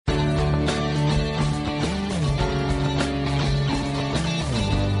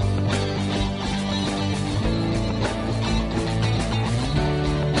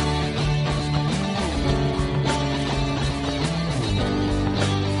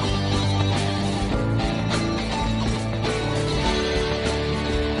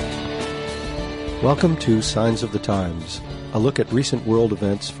Welcome to Signs of the Times, a look at recent world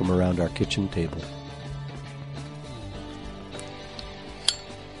events from around our kitchen table.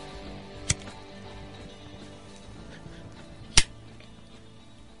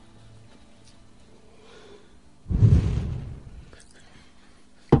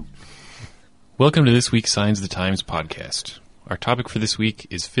 Welcome to this week's Signs of the Times podcast. Our topic for this week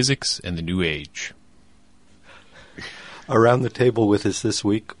is physics and the New Age. Around the table with us this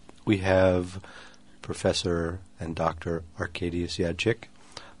week, we have Professor and Dr. Arkadiusz Jadczyk,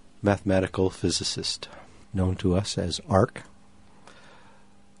 mathematical physicist, known to us as ARK.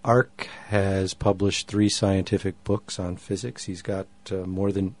 ARK has published 3 scientific books on physics. He's got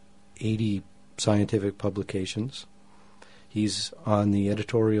more than 80 scientific publications. He's on the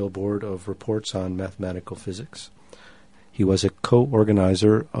editorial board of Reports on Mathematical Physics. He was a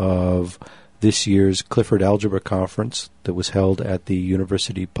co-organizer of this year's Clifford Algebra Conference that was held at the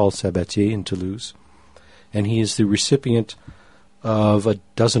University Paul Sabatier in Toulouse. And he is the recipient of a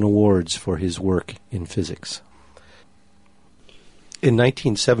dozen awards for his work in physics. In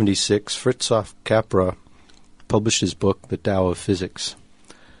 1976, Fritjof Capra published his book, The Tao of Physics,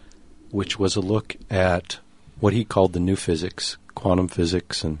 which was a look at what he called the new physics, quantum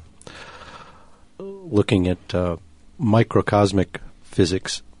physics, and looking at microcosmic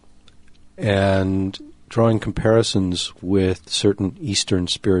physics and drawing comparisons with certain Eastern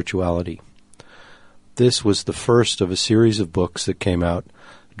spirituality. This was the first of a series of books that came out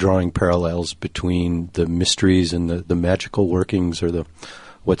drawing parallels between the mysteries and the magical workings, or the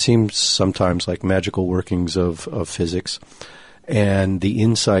what seems sometimes like magical workings of physics, and the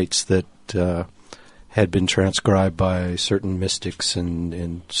insights that had been transcribed by certain mystics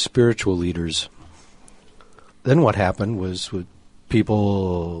and spiritual leaders. Then what happened was with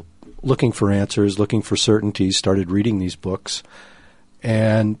people looking for answers, looking for certainties, started reading these books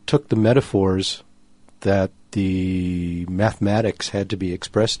and took the metaphors that the mathematics had to be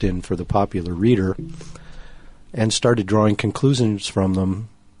expressed in for the popular reader and started drawing conclusions from them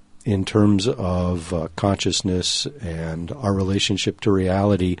in terms of consciousness and our relationship to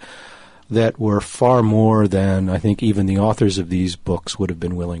reality that were far more than I think even the authors of these books would have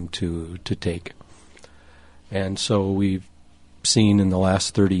been willing to take. And so we've seen in the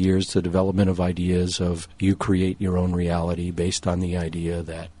last 30 years the development of ideas of you create your own reality based on the idea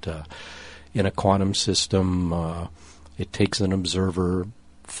that in a quantum system it takes an observer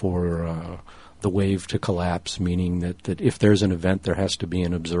for the wave to collapse, meaning that if there's an event there has to be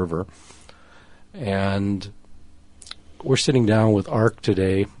an observer. And we're sitting down with ARK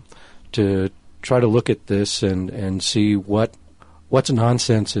today to try to look at this and see what's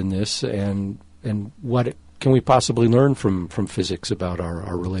nonsense in this and what can we possibly learn from physics about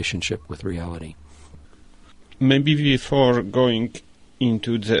our relationship with reality. Maybe before going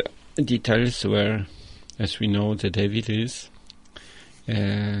into the details where, as we know, the devil is,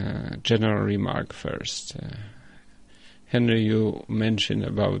 general remark first. Henry, you mentioned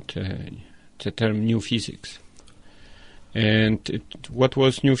about the term new physics. And what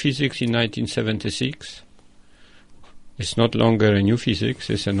was new physics in 1976? It's not longer a new physics,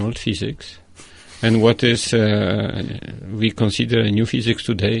 it's an old physics. And what is we consider a new physics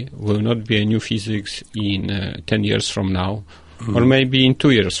today will not be a new physics in 10 years from now, or maybe in 2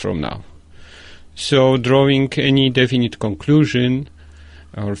 years from now. So drawing any definite conclusion,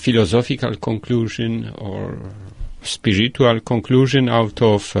 or philosophical conclusion, or spiritual conclusion out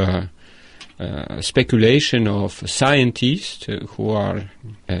of speculation of scientists who are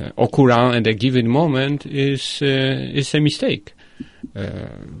au courant at a given moment is a mistake,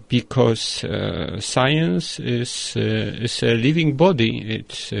 because science is a living body.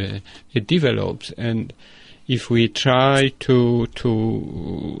 It develops, and if we try to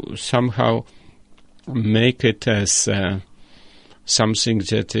somehow make it as something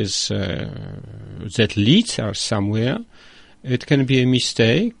that is that leads us somewhere, it can be a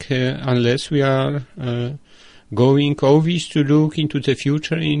mistake unless we are going always to look into the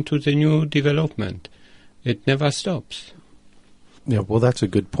future, into the new development. It never stops. Yeah, well, that's a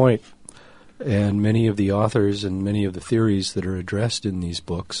good point. And many of the authors and many of the theories that are addressed in these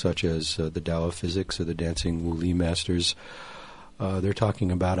books, such as the Tao of Physics or the Dancing Wu Li Masters, they're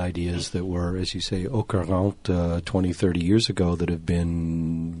talking about ideas that were, as you say, au courant 20, 30 years ago that have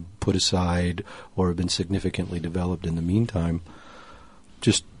been put aside or have been significantly developed in the meantime.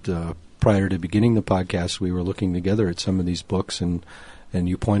 Just prior to beginning the podcast, we were looking together at some of these books, and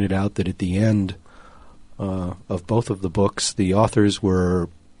you pointed out that at the end of both of the books, the authors were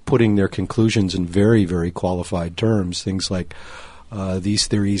putting their conclusions in very, very qualified terms. Things like these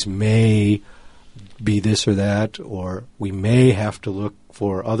theories may be this or that, or we may have to look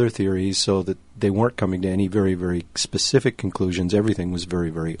for other theories, so that they weren't coming to any very, very specific conclusions. Everything was very,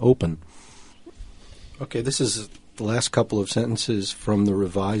 very open. Okay, this is the last couple of sentences from the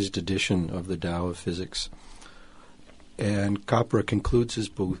revised edition of the Tao of Physics. And Capra concludes his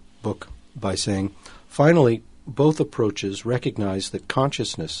book by saying, finally, both approaches recognize that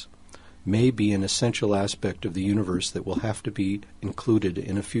consciousness may be an essential aspect of the universe that will have to be included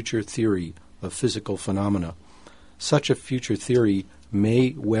in a future theory of physical phenomena. Such a future theory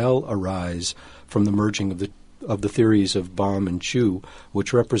may well arise from the merging of the theories of Bohm and Chu,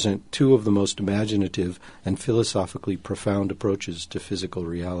 which represent two of the most imaginative and philosophically profound approaches to physical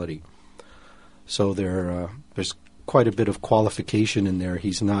reality. So there's quite a bit of qualification in there.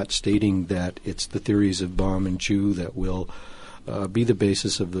 He's not stating that it's the theories of Bohm and Chu that will be the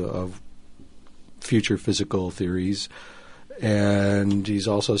basis of future physical theories. And he's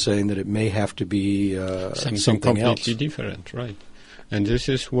also saying that it may have to be something completely else. different, right? And this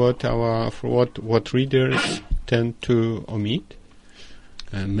is what what readers tend to omit.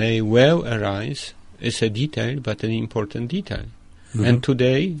 May well arise is a detail, but an important detail. Mm-hmm. And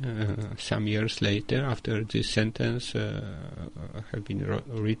today, some years later, after this sentence have been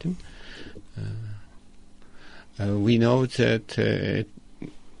written, we know that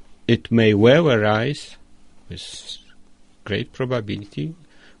it may well arise with great probability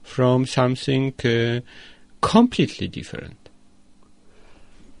from something completely different.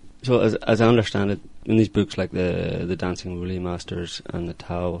 So, as I understand it, in these books like the Dancing Woolly Masters and the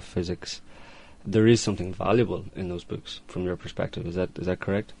Tao of Physics, there is something valuable in those books from your perspective. Is that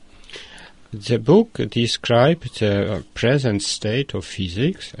correct? The book describes the present state of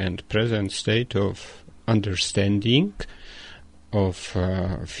physics and present state of understanding of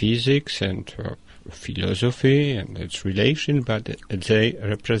physics and philosophy and its relation, but they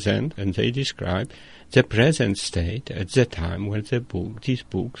represent and they describe the present state at the time when these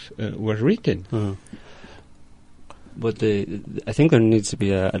books were written. Uh-huh. But I think there needs to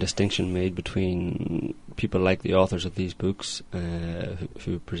be a distinction made between people like the authors of these books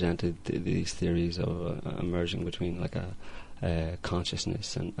who presented these theories of emerging between like a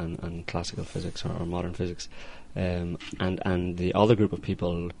consciousness and classical physics or modern physics, and the other group of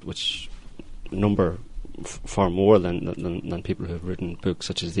people which number far more than people who have written books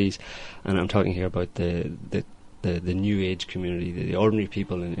such as these. And I'm talking here about the New Age community, the ordinary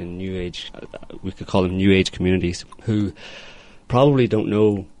people in New Age, we could call them New Age communities, who probably don't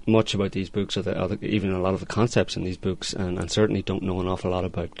know much about these books or even a lot of the concepts in these books, and certainly don't know an awful lot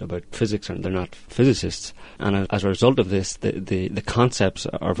about physics, and they're not physicists. And as a result of this, the concepts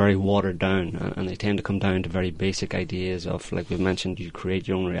are very watered down, and they tend to come down to very basic ideas of, like we've mentioned, you create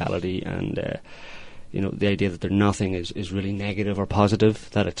your own reality, and the idea that nothing is really negative or positive,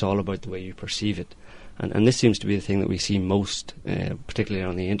 that it's all about the way you perceive it. And this seems to be the thing that we see most, particularly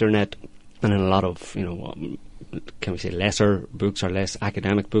on the internet, and in a lot of, can we say, lesser books or less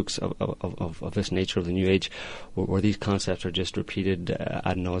academic books of this nature of the New Age, where these concepts are just repeated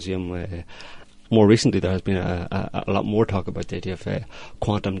ad nauseum. More recently, there has been a lot more talk about the idea of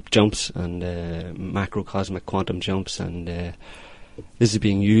quantum jumps and macrocosmic quantum jumps, and this is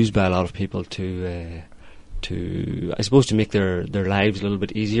being used by a lot of people to I suppose to make their lives a little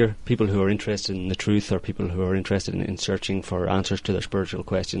bit easier. People who are interested in the truth, or people who are interested in searching for answers to their spiritual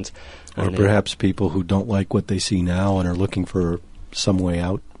questions. Or perhaps people who don't like what they see now and are looking for some way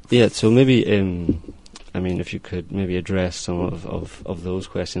out. Yeah, so maybe, if you could maybe address some of those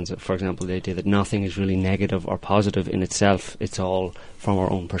questions. For example, the idea that nothing is really negative or positive in itself, it's all from our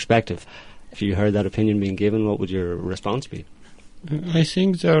own perspective. If you heard that opinion being given, what would your response be? I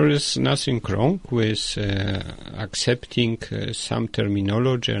think there is nothing wrong with accepting some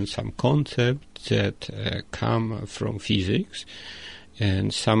terminology and some concepts that come from physics,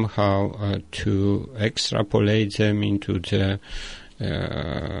 and somehow to extrapolate them into the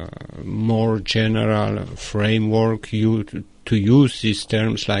more general framework to use these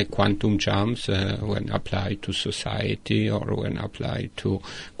terms like quantum jumps when applied to society, or when applied to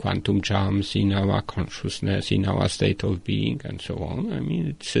quantum jumps in our consciousness, in our state of being, and so on. I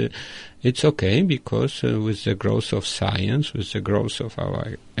mean, it's okay, because with the growth of science, with the growth of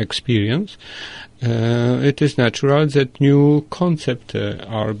our experience, it is natural that new concepts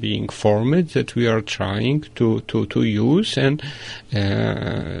are being formed that we are trying to use, and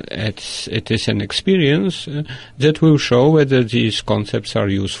it is an experience that will show whether these concepts are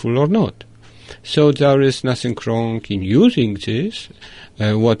useful or not. So there is nothing wrong in using this.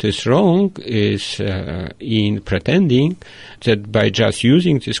 What is wrong is in pretending that by just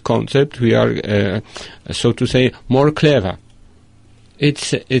using this concept we are, so to say, more clever.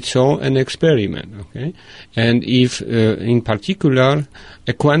 it's all an experiment, okay? And if, in particular,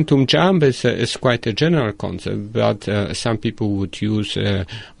 a quantum jump is quite a general concept, but some people would use a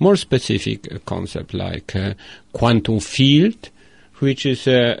more specific concept like quantum field, which is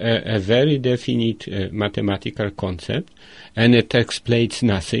a very definite mathematical concept, and it explains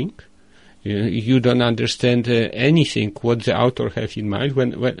nothing. You don't understand anything what the author has in mind.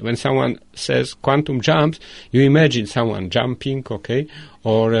 When someone says quantum jumps, you imagine someone jumping, okay,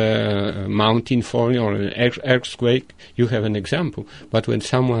 or a mountain falling, or an earthquake. You have an example. But when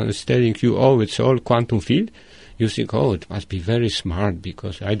someone is telling you, oh, it's all quantum field, you think, oh, it must be very smart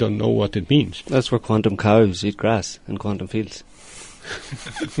because I don't know what it means. That's where quantum cows eat grass in quantum fields.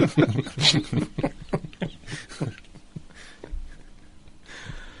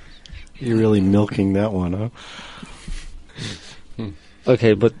 You're really milking that one, huh?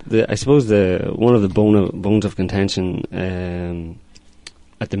 Okay, but I suppose one of the bones of contention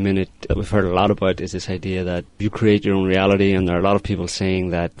at the minute that we've heard a lot about is this idea that you create your own reality, and there are a lot of people saying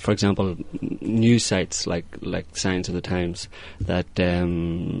that, for example, news sites like Science of the Times that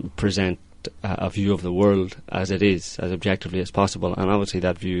present a view of the world as it is, as objectively as possible, and obviously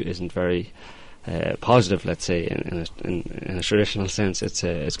that view isn't very positive, let's say, in a traditional sense.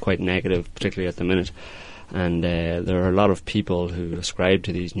 It's quite negative, particularly at the minute. And there are a lot of people who ascribe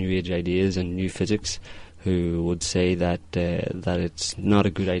to these new age ideas and new physics who would say that it's not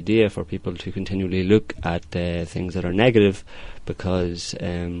a good idea for people to continually look at things that are negative, because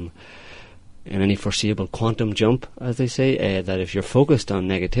in any foreseeable quantum jump, as they say, that if you're focused on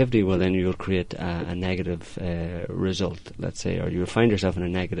negativity, well, then you'll create a negative result, let's say, or you'll find yourself in a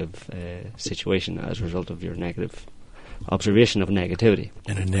negative situation as a result of your negative observation of negativity.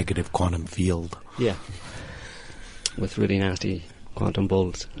 In a negative quantum field. Yeah. With really nasty quantum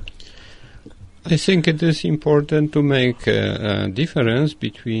bolts. I think it is important to make a difference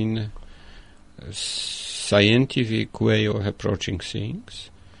between a scientific way of approaching things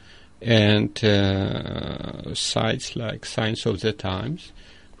and sites like Science of the Times,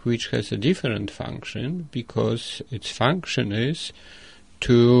 which has a different function, because its function is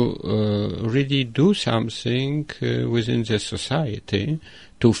to really do something within the society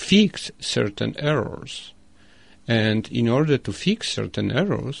to fix certain errors. And in order to fix certain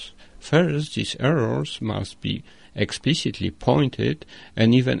errors, first these errors must be explicitly pointed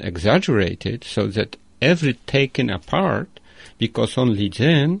and even exaggerated, so that every taken apart, because only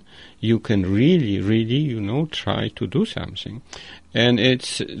then you can really, try to do something. And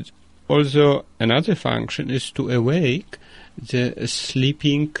it's also another function is to awake the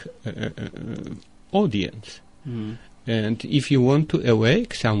sleeping audience. Mm. And if you want to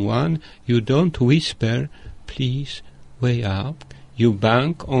awake someone, you don't whisper, please wake up. You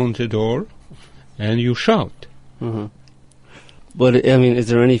bang on the door and you shout. Mm-hmm. But, I mean, is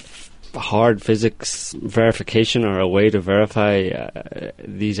there any hard physics verification or a way to verify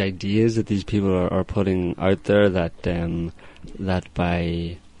these ideas that these people are putting out there, that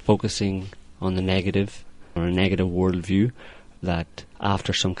by focusing on the negative or a negative worldview, that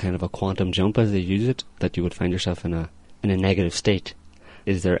after some kind of a quantum jump, as they use it, that you would find yourself in a negative state?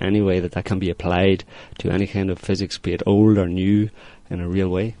 Is there any way that can be applied to any kind of physics, be it old or new, in a real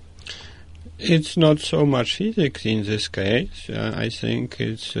way? It's not so much physics in this case. I think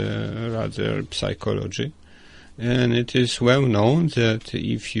it's rather psychology. And it is well known that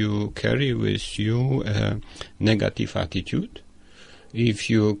if you carry with you a negative attitude, if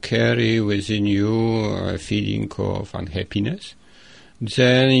you carry within you a feeling of unhappiness,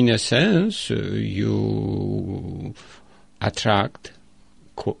 then in a sense you attract,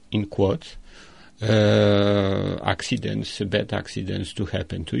 in quotes, accidents, bad accidents to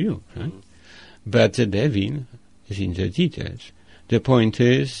happen to you. Right? Mm-hmm. But the devil is in the details. The point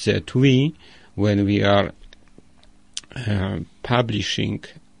is that we, when we are publishing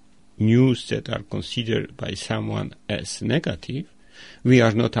news that are considered by someone as negative, we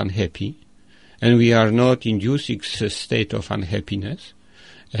are not unhappy, and we are not inducing a state of unhappiness,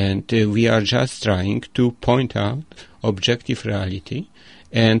 and we are just trying to point out objective reality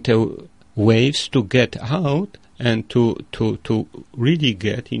and ways to get out and to really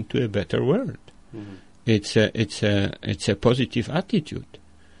get into a better world. Mm-hmm. It's a positive attitude.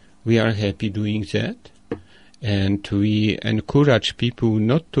 We are happy doing that, and we encourage people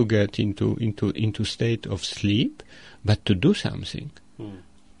not to get into state of sleep, but to do something. Mm.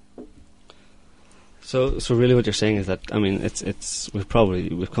 So really, what you're saying is that, I mean, we've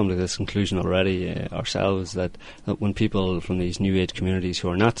come to this conclusion already ourselves, that when people from these new age communities who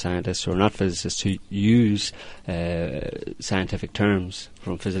are not scientists, who are not physicists, who use scientific terms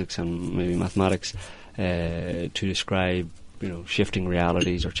from physics and maybe mathematics to describe shifting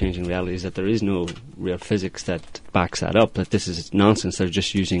realities or changing realities, that there is no real physics that backs that up, that this is nonsense. They're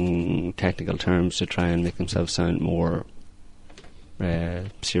just using technical terms to try and make themselves sound more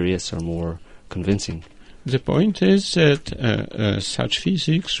serious or more convincing. The point is that such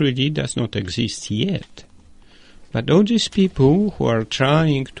physics really does not exist yet. But all these people who are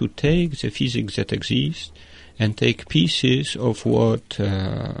trying to take the physics that exists and take pieces of what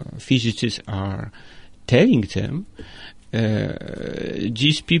physicists are telling them,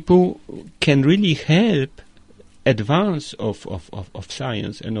 these people can really help advance of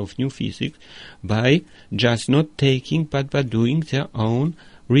science and of new physics by just not taking but by doing their own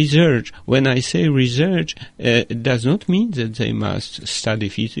research. When I say research, it does not mean that they must study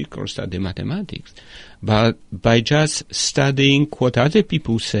physics or study mathematics, but by just studying what other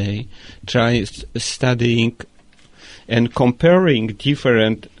people say, try studying and comparing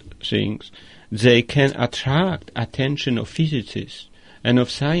different things, they can attract attention of physicists and of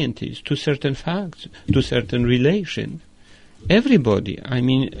scientists to certain facts, to certain relations. Everybody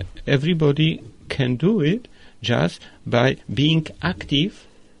can do it just by being active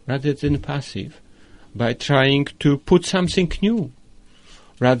rather than passive, by trying to put something new,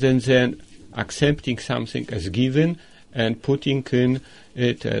 rather than accepting something as given and putting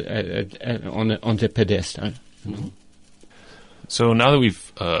it on the pedestal. So now that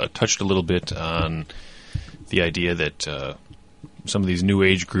we've touched a little bit on the idea that some of these New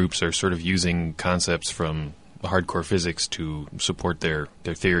Age groups are sort of using concepts from hardcore physics to support their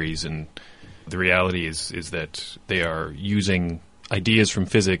theories, and the reality is that they are using ideas from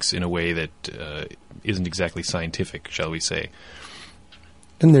physics in a way that isn't exactly scientific, shall we say.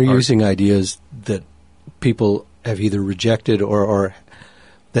 And they're using ideas that people have either rejected or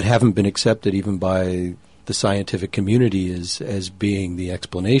that haven't been accepted even by the scientific community as being the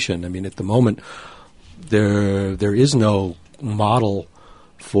explanation. I mean, at the moment, there is no model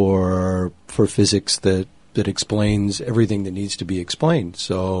for physics that explains everything that needs to be explained.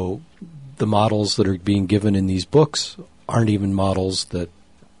 So the models that are being given in these books aren't even models that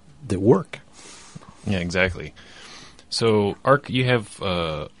work. Yeah, exactly. So, Ark, you have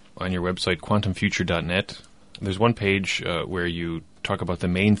on your website, quantumfuture.net, there's one page where you talk about the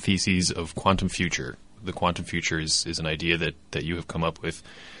main theses of quantum future. The quantum future is an idea that you have come up with.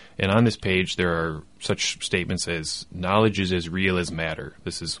 And on this page, there are such statements as knowledge is as real as matter.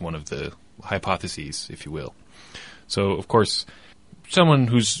 This is one of the hypotheses, if you will. So, of course, someone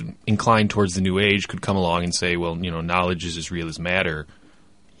who's inclined towards the New Age could come along and say, well, knowledge is as real as matter.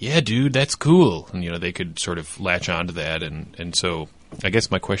 Yeah, dude, that's cool. And, they could sort of latch onto that. And so I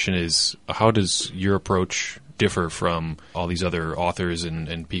guess my question is, how does your approach differ from all these other authors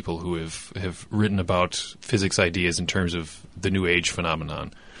and people who have written about physics ideas in terms of the New Age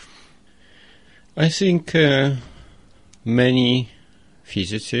phenomenon? I think many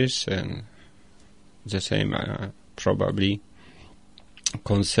physicists, and the same probably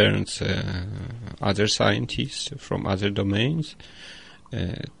concerns other scientists from other domains,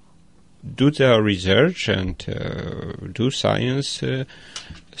 do their research and do science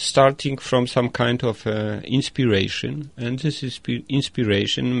starting from some kind of inspiration, and this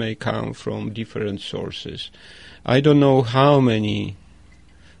inspiration may come from different sources. I don't know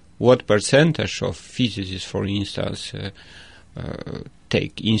what percentage of physicists, for instance,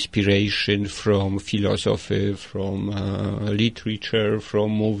 take inspiration from philosophy, from literature,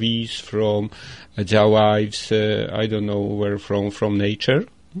 from movies, from their lives, I don't know where from nature.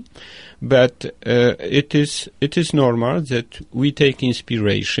 But it is normal that we take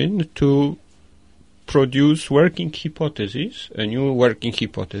inspiration to produce working hypothesis, a new working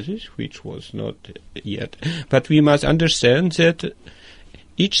hypothesis, which was not yet. But we must understand that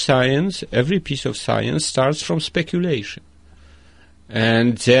each science, every piece of science, starts from speculation.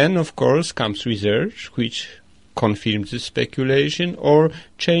 And then, of course, comes research, which confirms the speculation or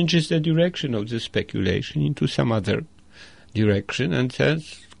changes the direction of the speculation into some other direction, and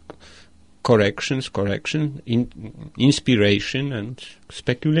that's inspiration and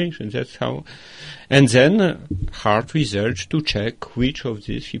speculation. That's how. And then hard research to check which of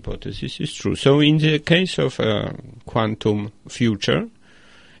these hypotheses is true. So in the case of quantum future,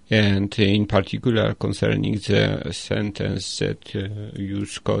 and in particular concerning the sentence that you,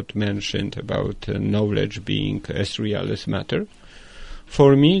 Scott, mentioned about knowledge being as real as matter,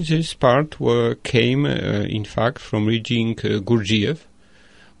 for me this part came, in fact, from reading Gurdjieff,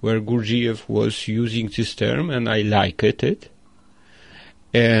 where Gurdjieff was using this term, and I liked it.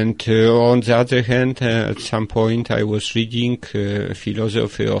 And on the other hand, at some point I was reading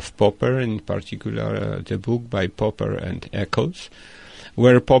Philosophy of Popper, in particular the book by Popper and Eccles,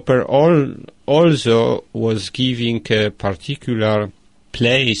 where Popper also was giving a particular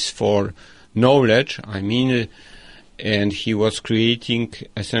place for knowledge, and he was creating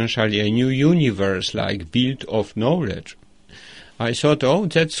essentially a new universe, like built of knowledge. I thought, oh,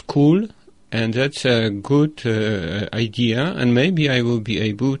 that's cool, and that's a good idea, and maybe I will be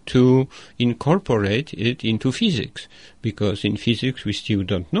able to incorporate it into physics, because in physics we still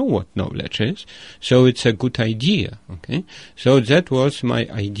don't know what knowledge is, so it's a good idea, okay? So that was my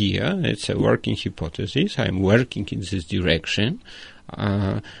idea. It's a working hypothesis. I'm working in this direction,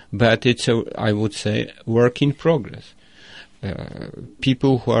 but it's I would say, work in progress.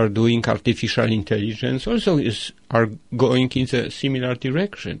 People who are doing artificial intelligence also are going in a similar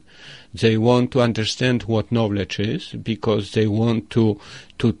direction. They want to understand what knowledge is, because they want to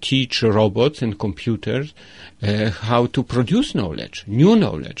teach robots and computers how to produce knowledge, new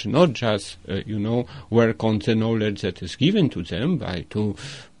knowledge, not just work on the knowledge that is given to them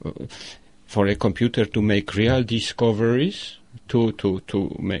for a computer to make real discoveries.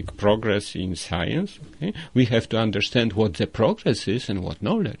 To make progress in science, okay? We have to understand what the progress is and what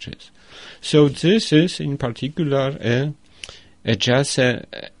knowledge is. So this is, in particular, just a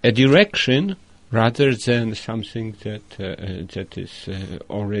direction rather than something that is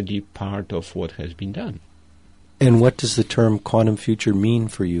already part of what has been done. And what does the term quantum future mean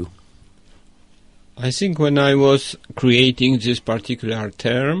for you? I think when I was creating this particular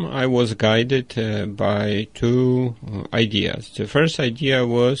term, I was guided by two ideas. The first idea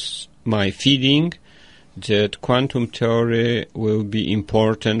was my feeling that quantum theory will be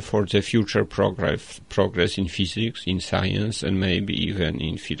important for the future progress in physics, in science, and maybe even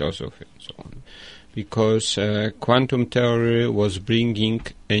in philosophy and so on. Because quantum theory was bringing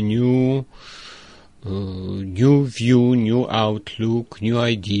a new view, new outlook, new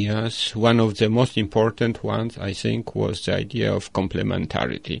ideas. One of the most important ones, I think, was the idea of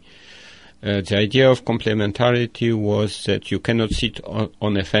complementarity. The idea of complementarity was that you cannot sit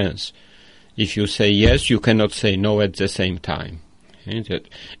on a fence. If you say yes, you cannot say no at the same time. Okay? That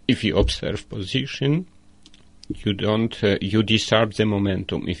if you observe position, you disturb the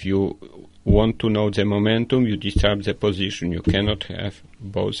momentum. If you want to know the momentum, you disturb the position. You cannot have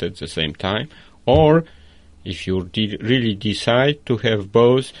both at the same time. Or, if you really decide to have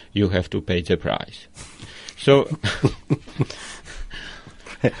both, you have to pay the price. So,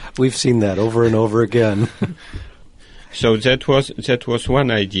 we've seen that over and over again. So that was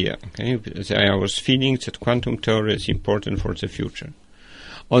one idea. Okay, I was feeling that quantum theory is important for the future.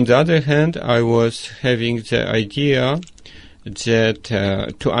 On the other hand, I was having the idea that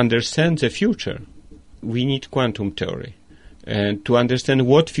to understand the future, we need quantum theory, and to understand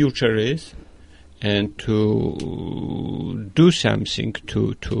what future is. And to do something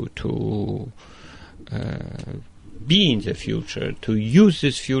to be in the future, to use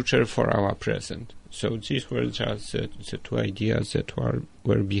this future for our present. So these were just the two ideas that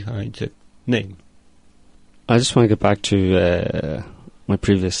were behind the name. I just want to get back to my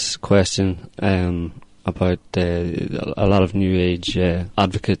previous question about a lot of New Age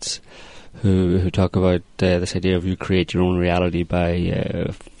advocates who talk about this idea of you create your own reality by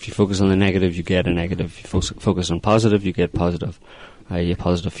if you focus on the negative, you get a negative. If you focus on positive, you get positive, a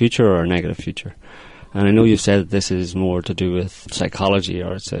positive future or a negative future. And I know you've said that this is more to do with psychology,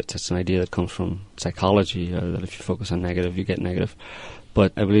 or it's an idea that comes from psychology, that if you focus on negative, you get negative.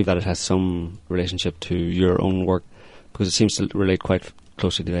 But I believe that it has some relationship to your own work, because it seems to relate quite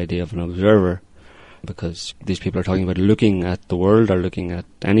closely to the idea of an observer, because these people are talking about looking at the world or looking at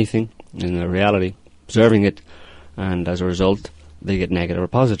anything in their reality, observing it, and as a result they get negative or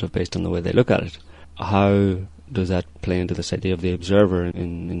positive based on the way they look at it. How does that play into this idea of the observer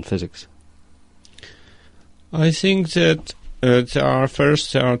in physics? I think that there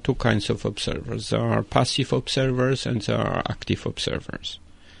are two kinds of observers. There are passive observers and there are active observers.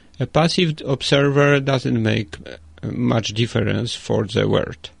 A passive observer doesn't make much difference for the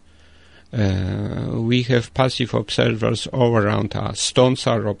world. We have passive observers all around us. Stones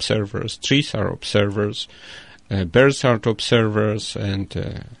are observers, trees are observers, birds are observers,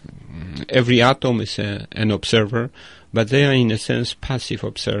 and every atom is an observer, but they are in a sense passive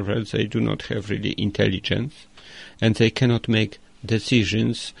observers. They do not have really intelligence, and they cannot make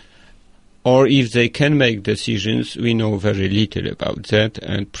decisions, or if they can make decisions, we know very little about that,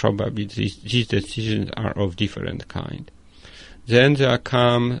 and probably these decisions are of different kind. Then there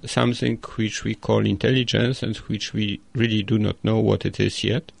come something which we call intelligence, and which we really do not know what it is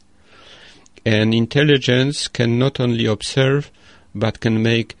yet. And intelligence can not only observe, but can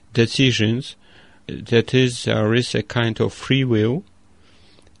make decisions. That is, there is a kind of free will,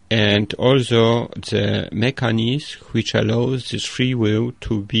 and also the mechanism which allows this free will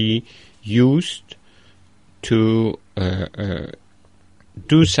to be used to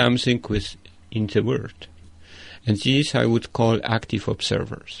do something within the world. And these I would call active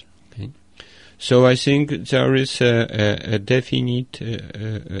observers. Okay? So I think there is a definite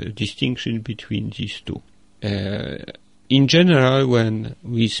distinction between these two. In general, when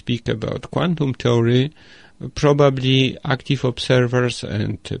we speak about quantum theory, probably active observers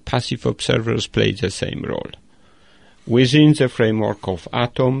and passive observers play the same role. Within the framework of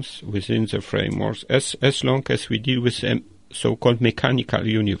atoms, within the frameworks, as long as we deal with a so-called mechanical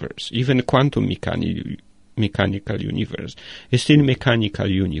universe, even quantum mechanical universe is still mechanical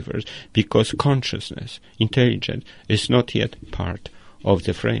universe because consciousness, intelligence, is not yet part of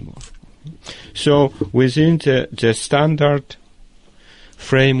the framework. So within the standard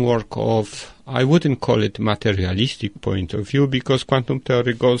framework of, I wouldn't call it materialistic point of view, because quantum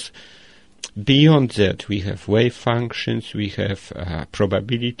theory goes beyond that. We have wave functions, we have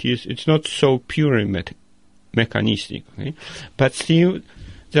probabilities. It's not so purely mechanistic, okay? But still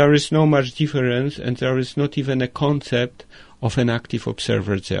there is no much difference, and there is not even a concept of an active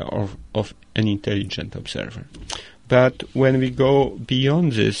observer there, or of an intelligent observer. But when we go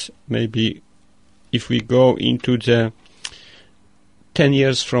beyond this, maybe if we go into the 10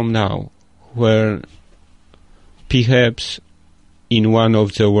 years from now, where perhaps in one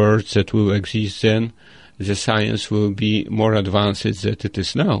of the worlds that will exist then, the science will be more advanced than it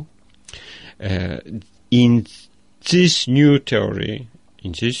is now. In this new theory,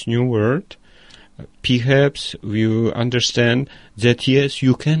 in this new world, perhaps we will understand that yes,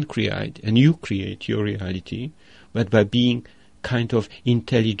 you can create, and you create your reality, but by being kind of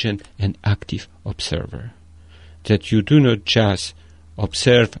intelligent and active observer. That you do not just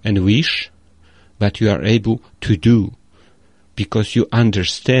observe and wish, but you are able to do, because you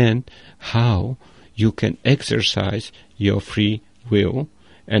understand how you can exercise your free will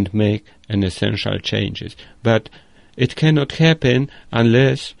and make an essential changes. But it cannot happen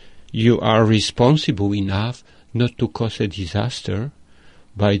unless you are responsible enough not to cause a disaster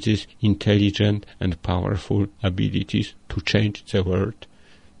by these intelligent and powerful abilities to change the world,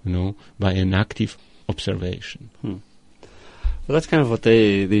 by an active observation. Well, that's kind of what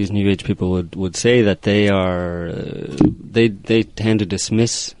these New Age people would say, that they are they tend to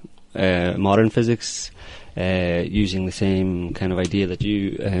dismiss modern physics using the same kind of idea that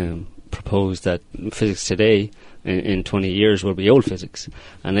you proposed, that physics today in 20 years will be old physics,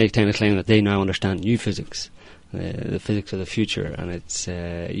 and they tend to claim that they now understand new physics, the physics of the future, and it's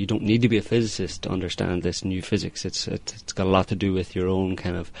you don't need to be a physicist to understand this new physics. It's got a lot to do with your own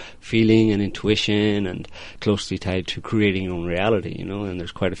kind of feeling and intuition, and closely tied to creating your own reality, and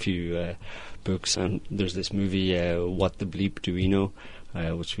there's quite a few books, and there's this movie, What the Bleep Do We Know,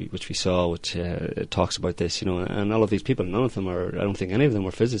 which we saw, which talks about this, and all of these people, none of them are, I don't think any of them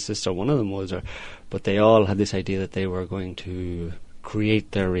were physicists, or one of them was, but they all had this idea that they were going to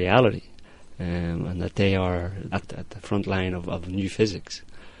create their reality, and that they are at the front line of new physics.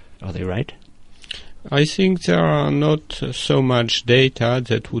 Are they right? I think there are not so much data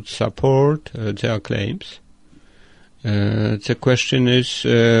that would support their claims. The question is,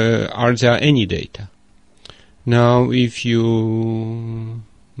 are there any data? Now, if you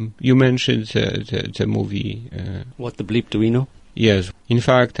mentioned the movie... What the Bleep Do We Know? Yes. In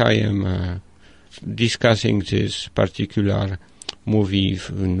fact, I am discussing this particular movie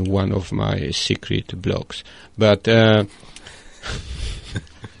in one of my secret blogs. But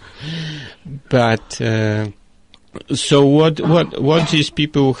so what these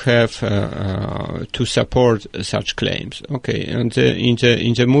people have to support such claims? Okay, and in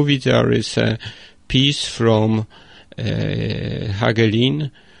the movie there is a piece from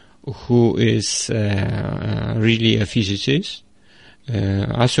Hagelin, who is really a physicist,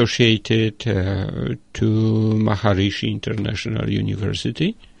 associated to Maharishi International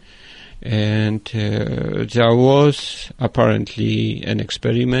University, and there was apparently an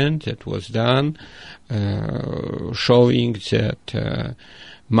experiment that was done showing that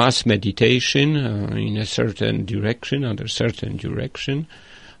mass meditation in a certain direction, under certain direction,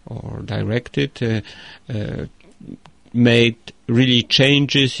 or directed, made really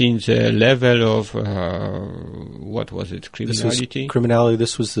changes in the level of what was it, criminality? Criminality.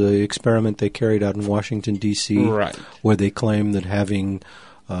 This was the experiment they carried out in Washington, D.C., right, where they claimed that having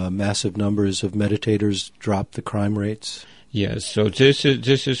massive numbers of meditators dropped the crime rates. Yes, so this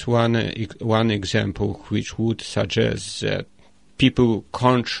is one example which would suggest that people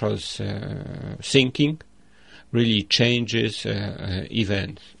conscious thinking really changes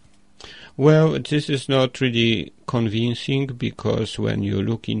events. Well, this is not really convincing, because when you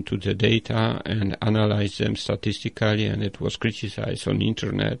look into the data and analyze them statistically, and it was criticized on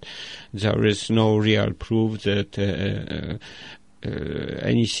internet, there is no real proof that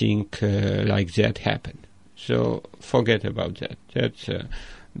anything like that happened. So forget about that. That's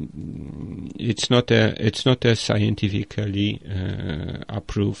it's not a scientifically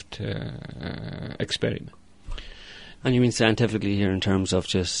approved experiment. And you mean scientifically here in terms of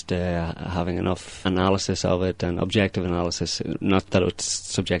just having enough analysis of it and objective analysis, not that it's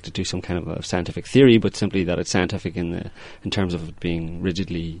subjected to some kind of a scientific theory, but simply that it's scientific in terms of it being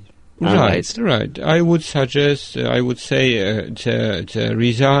rigidly analyzed. Right. I would say the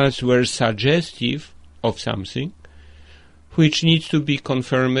results were suggestive of something which needs to be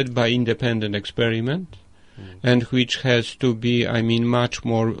confirmed by independent experiment, and which has to be,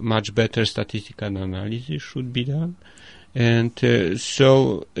 much better statistical analysis should be done. And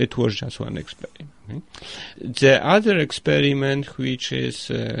so it was just one experiment. The other experiment which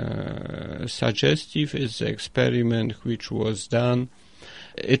is suggestive is the experiment which was done.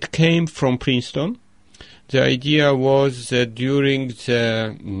 It came from Princeton. The idea was that during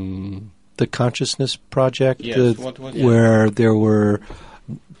the Consciousness Project, yes, where there were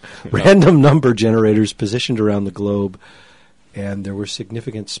random number generators positioned around the globe, and there were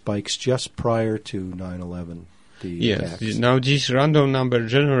significant spikes just prior to 9/11. Yes. Now these random number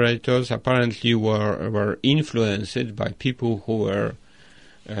generators apparently were influenced by people who were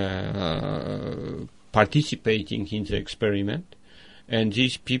participating in the experiment, and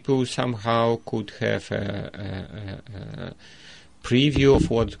these people somehow could have a preview of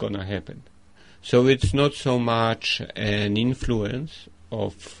what's going to happen. So it's not so much an influence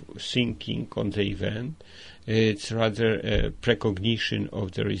of thinking on the event, it's rather a precognition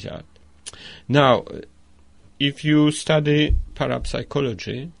of the result. Now, if you study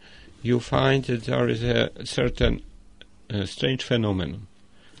parapsychology, you find that there is a certain strange phenomenon.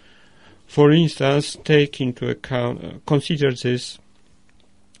 For instance, take into account, consider this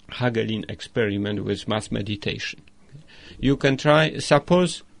Hagelin experiment with mass meditation. You can try,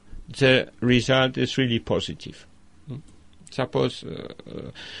 suppose the result is really positive. Suppose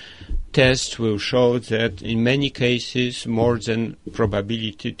tests will show that in many cases more than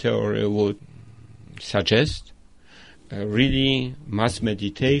probability theory would suggest, really mass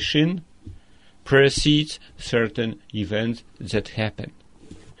meditation precedes certain events that happen.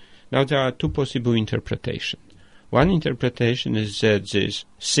 Now there are two possible interpretations. One interpretation is that this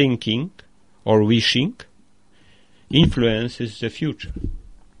thinking or wishing influences the future.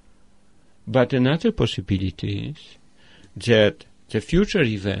 But another possibility is that the future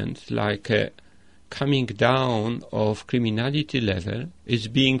event, like a coming down of criminality level, is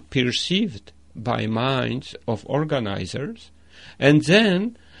being perceived by minds of organizers, and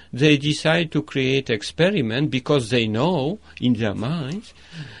then they decide to create experiment because they know in their minds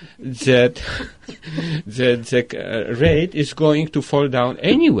that the rate is going to fall down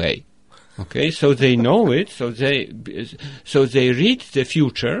anyway. Okay, so they know it, so they read the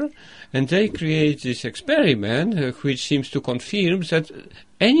future, and they create this experiment which seems to confirm that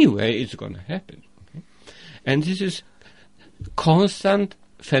anyway it's going to happen. Okay? And this is constant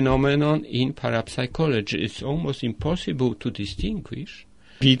phenomenon in parapsychology. It's almost impossible to distinguish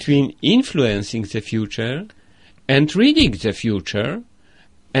between influencing the future and reading the future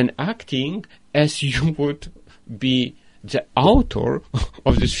and acting as you would be the author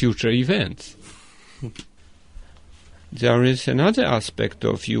of these future events. There is another aspect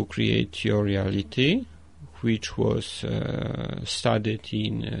of you create your reality, which was studied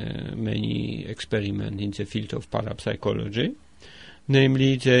in many experiments in the field of parapsychology,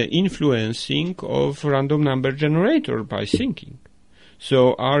 namely the influencing of random number generator by thinking.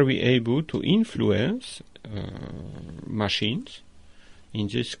 So are we able to influence machines? In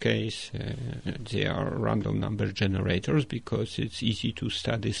this case, they are random number generators because it's easy to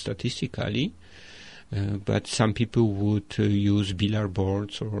study statistically. But some people would use billiard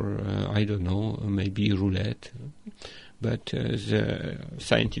boards or, I don't know, maybe roulette. But the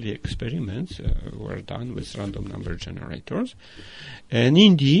scientific experiments were done with random number generators. And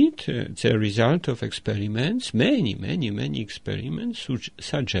indeed, the result of experiments, many experiments,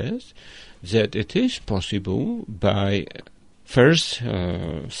 suggest that it is possible by first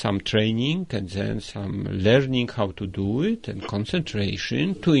some training and then some learning how to do it and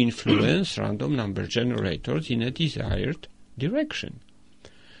concentration to influence random number generators in a desired direction.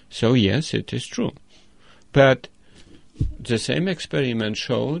 So yes, it is true. But the same experiment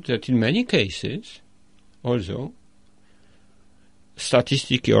showed that in many cases, also,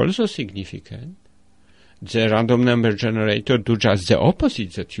 statistically also significant, the random number generator do just the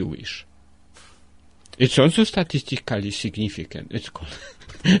opposite that you wish. It's also statistically significant. It's called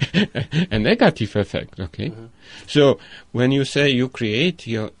a negative effect, okay? Mm-hmm. So when you say you create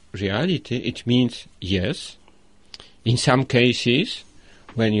your reality, it means, yes, in some cases,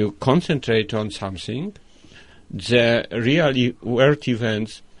 when you concentrate on something, the really world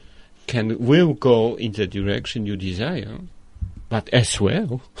events will go in the direction you desire, but as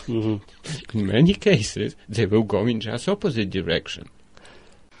well, in many cases, they will go in just opposite direction.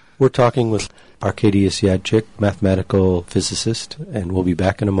 We're talking with Arkadiusz Jadczyk, mathematical physicist, and we'll be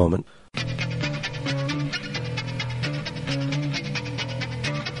back in a moment.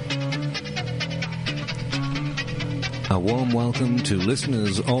 A warm welcome to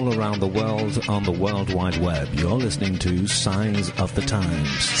listeners all around the world on the World Wide Web. You're listening to Signs of the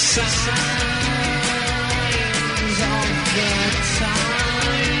Times. Signs of the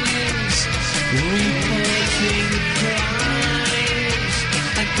times, reporting crimes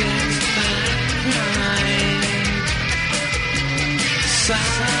against mankind. Signs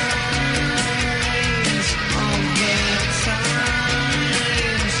of the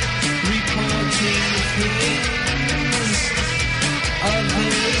times, reporting things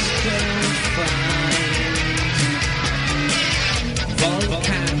others don't find.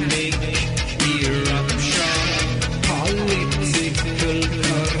 Volcanic eruption, political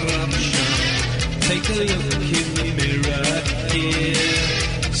corruption. Take a look in the mirror here.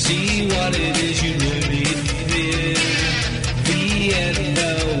 See what it is you really fear. The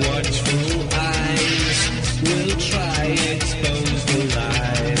ever watchful eyes will try expose the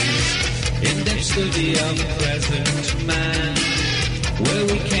lies. Index to the unpresent man, where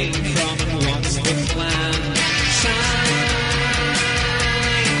we came from and what's the plan. Signs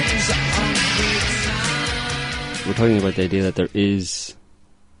of the times. We're talking about the idea that there is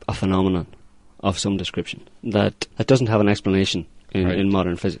a phenomenon of some description that doesn't have an explanation in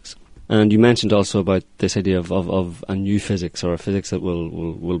modern physics. And you mentioned also about this idea of a new physics, or a physics that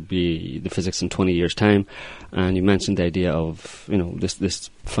will be the physics in 20 years' time. And you mentioned the idea of, this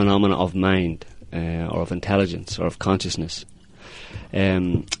phenomena of mind, or of intelligence, or of consciousness.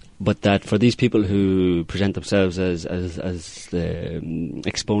 But that for these people who present themselves as the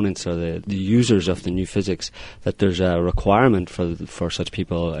exponents or the users of the new physics, that there's a requirement for such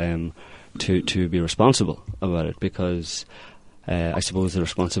people to be responsible about it, because I suppose the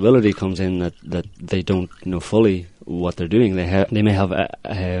responsibility comes in that they don't know fully what they're doing. They may have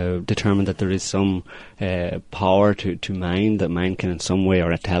determined that there is some power to mind, that mind can in some way,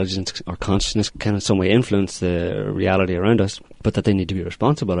 or intelligence or consciousness can in some way influence the reality around us, but that they need to be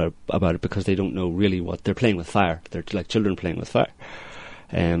responsible about it because they don't know really what they're playing with fire. They're like children playing with fire.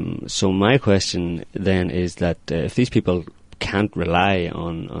 So my question then is that if these people can't rely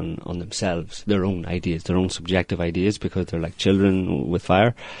on themselves, their own ideas, their own subjective ideas, because they're like children with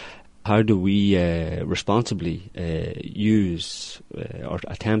fire, how do we responsibly use or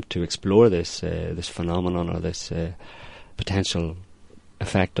attempt to explore this phenomenon, or this potential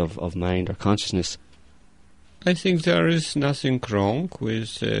effect of mind or consciousness? I think there is nothing wrong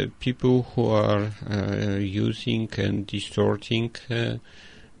with people who are using and distorting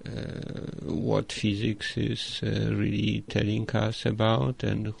what physics is really telling us about,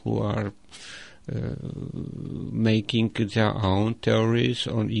 and who are making their own theories,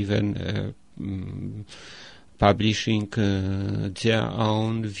 or even publishing their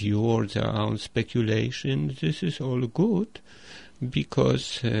own view or their own speculation. This is all good,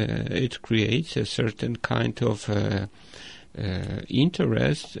 because it creates a certain kind of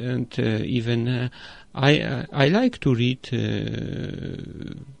interest, and even I like to read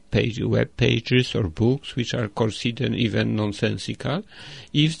web pages or books which are considered even nonsensical,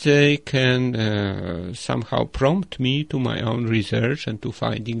 if they can somehow prompt me to my own research and to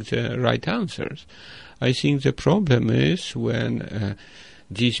finding the right answers. I think the problem is when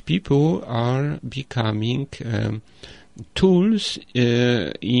these people are becoming tools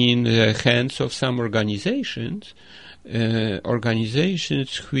in the hands of some organizations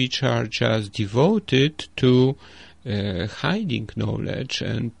which are just devoted to hiding knowledge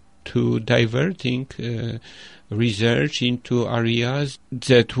and to diverting research into areas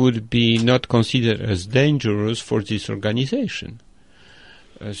that would be not considered as dangerous for this organization.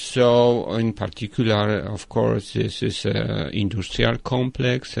 So, in particular, of course, this is an industrial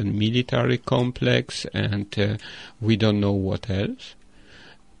complex and military complex, and we don't know what else.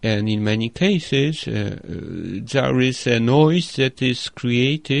 And in many cases, there is a noise that is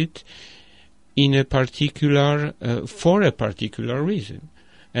created in a particular, for a particular reason.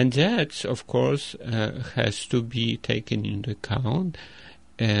 And that, of course, has to be taken into account,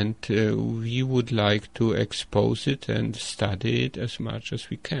 and we would like to expose it and study it as much as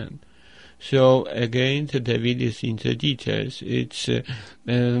we can. So again, the devil is in the details. It's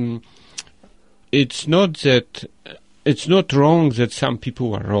not wrong that some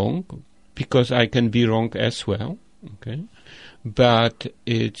people are wrong, because I can be wrong as well. Okay, but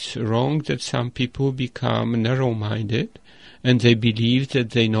it's wrong that some people become narrow-minded, and they believe that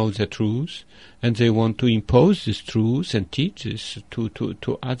they know the truth, and they want to impose this truth and teach this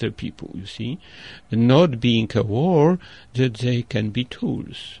to other people, you see, and not being aware that they can be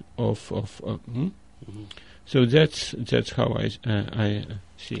tools of Mm-hmm. So that's how I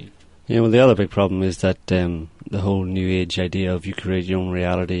see it. Yeah, well, the other big problem is that the whole New Age idea of you create your own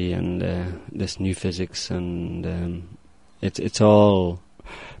reality and this new physics, and it's all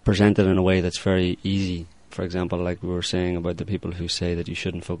presented in a way that's very easy. For example, like we were saying about the people who say that you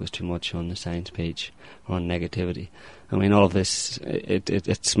shouldn't focus too much on the science page or on negativity. I mean, all of this,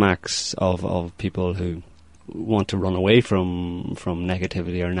 it smacks of people who want to run away from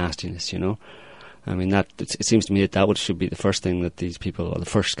negativity or nastiness, you know. I mean, it seems to me that should be the first thing that these people, or the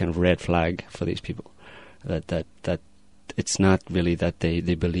first kind of red flag for these people, that it's not really that they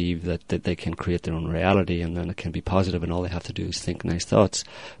believe that they can create their own reality and then it can be positive and all they have to do is think nice thoughts,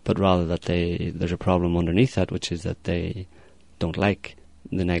 but rather that there's a problem underneath that, which is that they don't like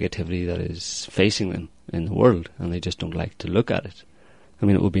the negativity that is facing them in the world, and they just don't like to look at it. I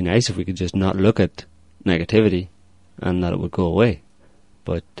mean, it would be nice if we could just not look at negativity and that it would go away,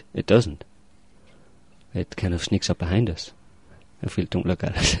 but it doesn't. It kind of sneaks up behind us if we don't look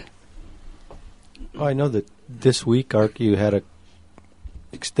at it. Oh, I know that this week, Ark, you had a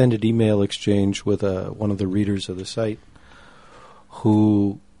extended email exchange with one of the readers of the site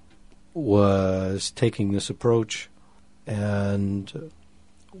who was taking this approach, and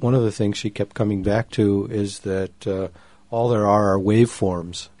one of the things she kept coming back to is that all there are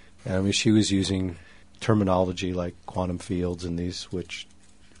waveforms. And, I mean, she was using terminology like quantum fields and these, which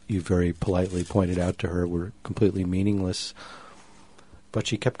you very politely pointed out to her were completely meaningless. But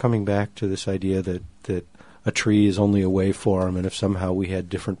she kept coming back to this idea that a tree is only a waveform, and if somehow we had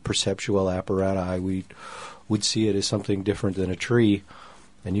different perceptual apparatus, we'd see it as something different than a tree.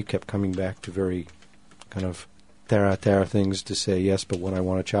 And you kept coming back to very kind of terra things to say, yes, but when I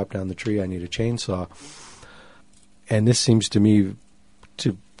want to chop down the tree, I need a chainsaw. And this seems to me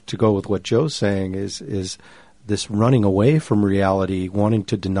to go with what Joe's saying is this running away from reality, wanting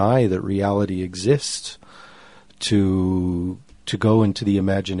to deny that reality exists, to go into the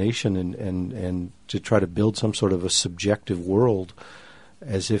imagination and to try to build some sort of a subjective world,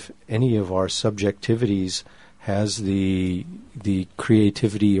 as if any of our subjectivities has the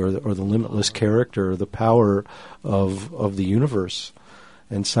creativity or the limitless character or the power of the universe,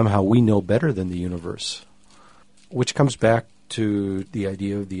 and somehow we know better than the universe, which comes back to the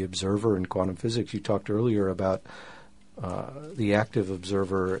idea of the observer in quantum physics. You talked earlier about the active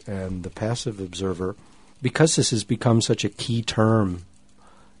observer and the passive observer. Because this has become such a key term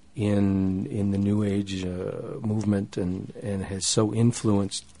in the New Age movement and has so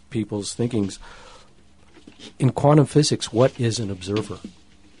influenced people's thinkings, in quantum physics, what is an observer?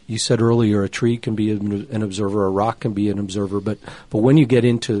 You said earlier a tree can be an observer, a rock can be an observer, but when you get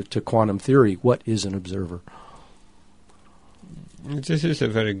into quantum theory, what is an observer? This is a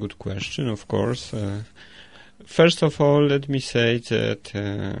very good question, of course. First of all, let me say that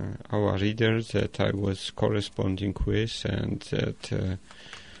our reader that I was corresponding with, and that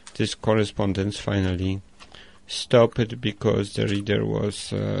this correspondence finally stopped because the reader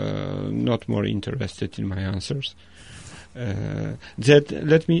was not more interested in my answers. That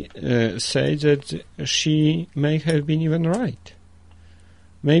let me say that she may have been even right.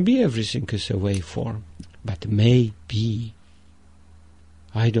 Maybe everything is a waveform, but maybe.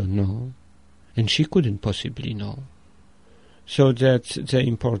 I don't know. And she couldn't possibly know. So that's the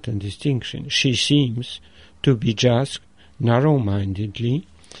important distinction. She seems to be just narrow-mindedly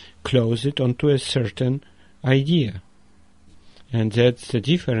closed onto a certain idea. And that's the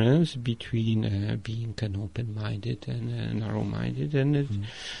difference between being an open-minded and narrow-minded. And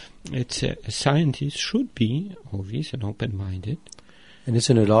it's a scientist should be always an open-minded. And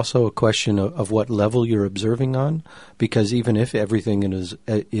isn't it also a question of what level you're observing on? Because even if everything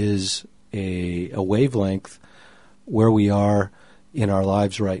is a wavelength, where we are in our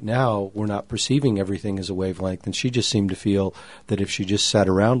lives right now, we're not perceiving everything as a wavelength. And she just seemed to feel that if she just sat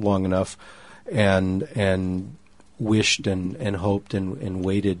around long enough and wished and hoped and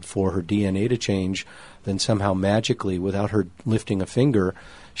waited for her DNA to change, then somehow magically, without her lifting a finger,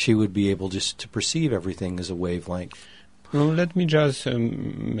 she would be able just to perceive everything as a wavelength. Well, let me just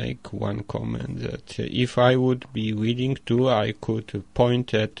make one comment that if I would be willing to, I could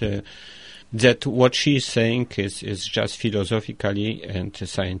point at that what she's saying is just philosophically and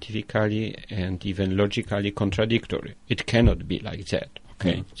scientifically and even logically contradictory. It cannot be like that.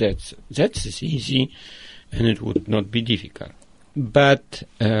 Okay, that's easy, and it would not be difficult. But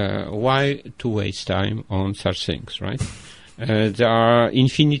why to waste time on such things, right? There are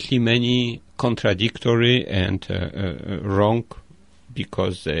infinitely many contradictory and wrong,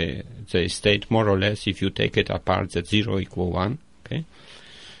 because they state more or less, if you take it apart, that 0 equals 1. Okay,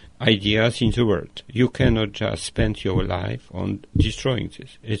 ideas in the world. You cannot just spend your life on destroying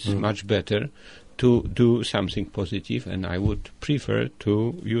this. It's much better to do something positive, and I would prefer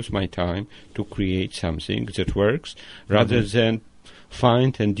to use my time to create something that works rather than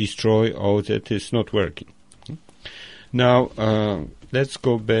find and destroy all that is not working. Now, let's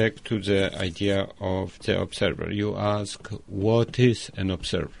go back to the idea of the observer. You ask, what is an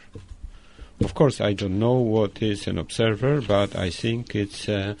observer? Of course, I don't know what is an observer, but I think it's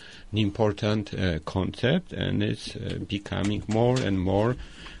an important concept, and it's becoming more and more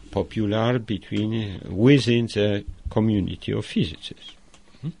popular within the community of physicists.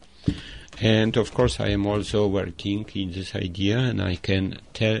 And of course, I am also working in this idea, and I can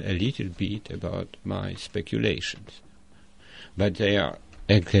tell a little bit about my speculations. But they are,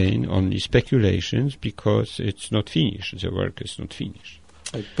 again, only speculations, because it's not finished. The work is not finished.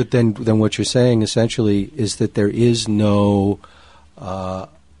 But then what you're saying essentially is that there is no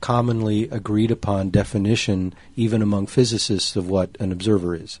commonly agreed upon definition, even among physicists, of what an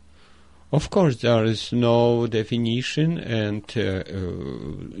observer is. Of course, there is no definition, and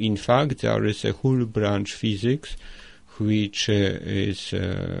in fact, there is a whole branch physics which is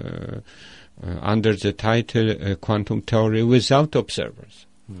under the title quantum theory without observers.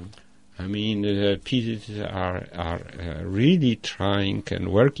 I mean, physicists are really trying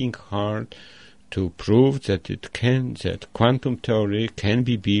and working hard to prove that that quantum theory can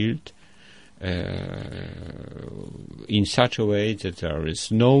be built in such a way that there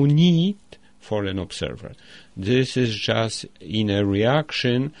is no need for an observer. This is just in a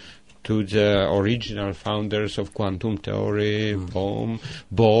reaction to the original founders of quantum theory,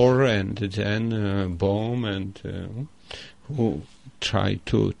 Bohr, and then Bohm, and who try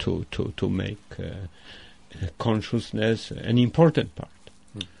to make consciousness an important part.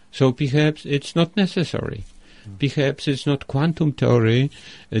 So perhaps it's not necessary. Perhaps it's not quantum theory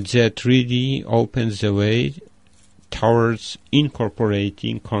that really opens the way towards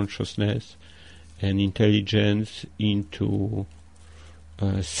incorporating consciousness and intelligence into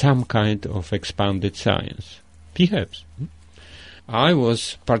some kind of expanded science. Perhaps. I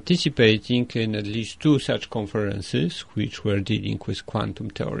was participating in at least 2 such conferences which were dealing with quantum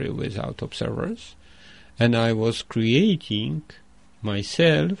theory without observers, and I was creating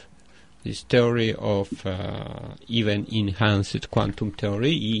myself this theory of even enhanced quantum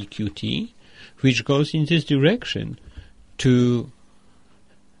theory, EQT, which goes in this direction to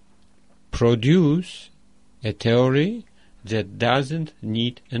produce a theory that doesn't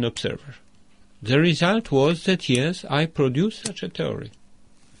need an observer. The result was that, yes, I produced such a theory.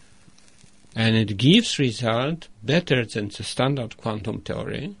 And it gives result better than the standard quantum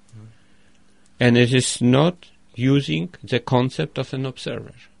theory, and it is not using the concept of an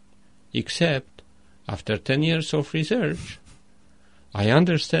observer. Except, after 10 years of research, I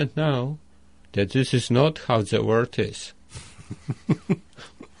understand now that this is not how the world is.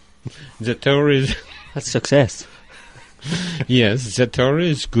 The theory is... That's success. Yes, the theory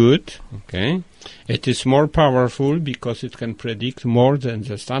is good, okay. It is more powerful because it can predict more than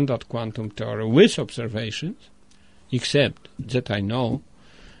the standard quantum theory with observations, except that I know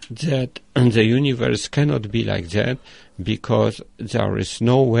that the universe cannot be like that, because there is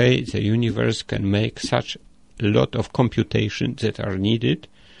no way the universe can make such a lot of computations that are needed,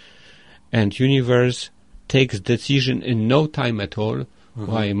 and universe takes decision in no time at all,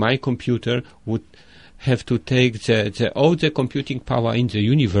 while my computer would have to take all the computing power in the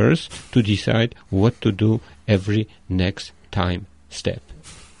universe to decide what to do every next time step.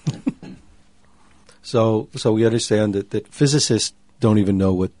 So we understand that physicists don't even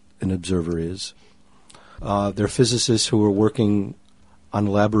know what an observer is. There are physicists who are working on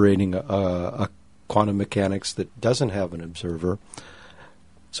elaborating a quantum mechanics that doesn't have an observer.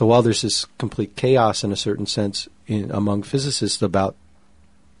 So while there's this complete chaos in a certain sense among physicists about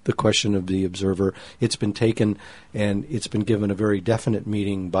the question of the observer, it's been taken and it's been given a very definite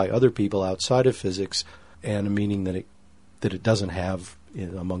meaning by other people outside of physics, and a meaning that it doesn't have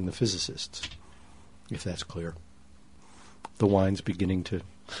among the physicists, if that's clear. The wine's beginning to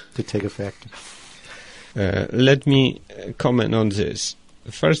take effect. Let me comment on this.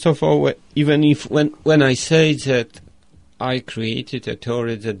 First of all, even if when I say that I created a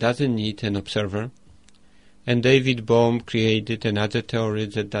theory that doesn't need an observer, and David Bohm created another theory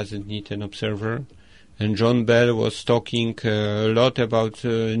that doesn't need an observer, and John Bell was talking a lot about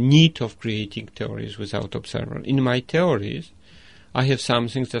the need of creating theories without observer. In my theories, I have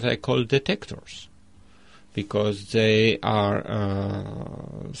something that I call detectors, because they are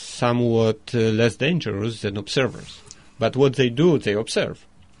somewhat less dangerous than observers. But what they do, they observe.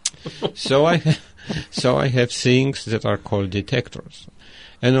 So I have things that are called detectors.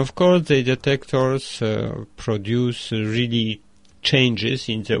 And of course, the detectors produce really changes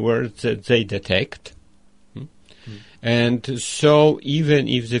in the world that they detect. And so even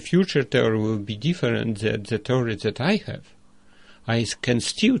if the future theory will be different than the theory that I have, I can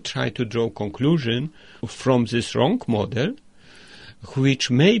still try to draw conclusion from this wrong model, which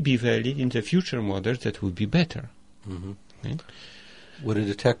may be valid in the future model that will be better. Mm-hmm. Okay? Would a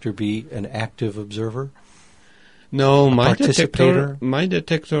detector be an active observer? No, my participator?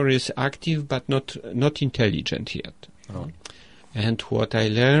 detector is active but not intelligent yet. Oh. And what I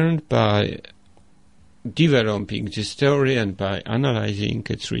learned by developing this theory and by analyzing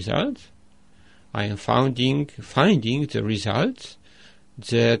its results, I am finding the results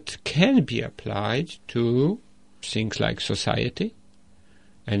that can be applied to things like society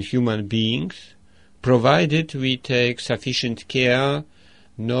and human beings, provided we take sufficient care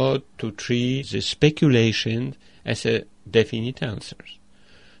not to treat the speculation as a definite answer.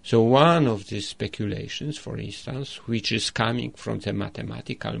 So one of these speculations, for instance, which is coming from the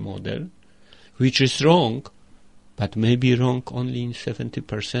mathematical model, which is wrong, but may be wrong only in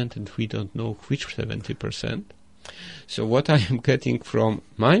 70%, and we don't know which 70%. So what I am getting from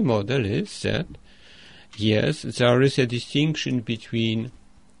my model is that, yes, there is a distinction between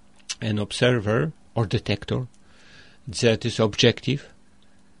an observer or detector that is objective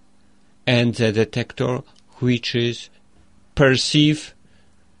and the detector which is perceive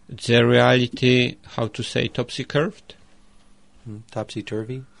the reality, how to say, topsy-curved?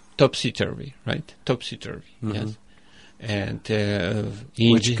 Topsy-turvy? Topsy-turvy, right? Topsy-turvy, Mm-hmm. yes. And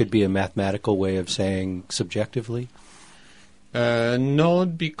which could be a mathematical way of saying subjectively?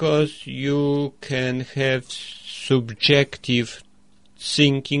 Not, because you can have subjective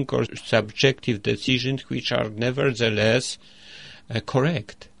thinking or subjective decisions which are nevertheless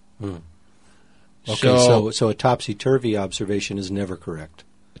correct. Mm. Okay, so a topsy-turvy observation is never correct.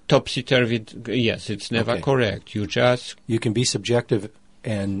 Topsy-turvy, yes, it's never Okay. correct. You can be subjective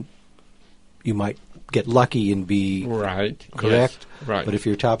and you might get lucky and be right, correct. Yes, right. But if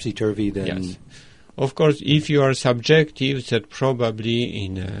you're topsy-turvy, then... Yes. Of course, if you are subjective, that probably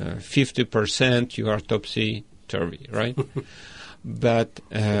in 50% you are topsy-turvy, right? But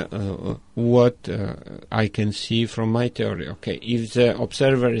what I can see from my theory, okay, if the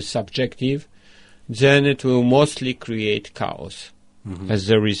observer is subjective, then it will mostly create chaos as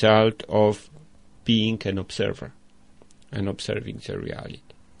the result of being an observer and observing the reality.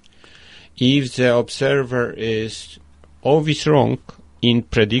 If the observer is always wrong in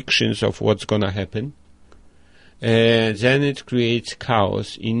predictions of what's going to happen, then it creates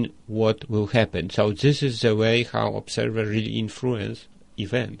chaos in what will happen. So this is the way how observer really influence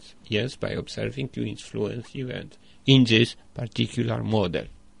events. Yes, by observing you influence events in this particular model.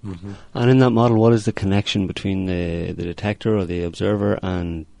 Mm-hmm. And in that model, what is the connection between the detector or the observer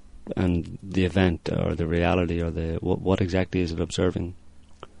and the event or the reality or the what exactly is it observing?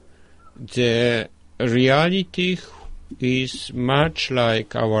 The reality is much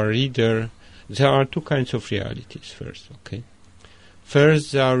like our reader. There are two kinds of realities first, okay?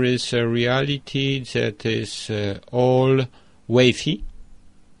 First, there is a reality that is all wavy,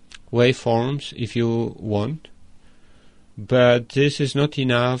 waveforms, if you want, but this is not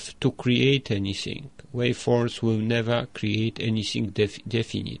enough to create anything. Waveforms will never create anything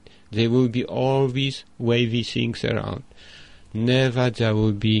definite. There will be always wavy things around. Never there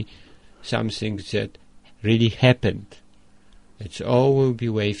will be something that really happened. It's all will be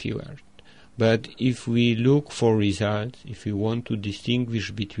wavy world. But if we look for results, if we want to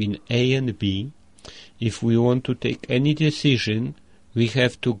distinguish between A and B, if we want to take any decision, we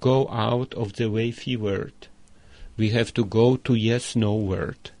have to go out of the wavy word. We have to go to yes-no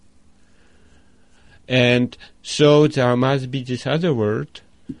word. And so there must be this other word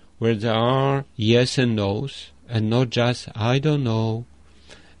where there are yes and no's, and not just I don't know.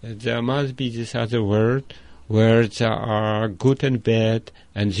 There must be this other word where there are good and bad,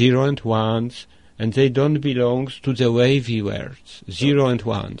 and zero and ones, and they don't belong to the wavy words, zero and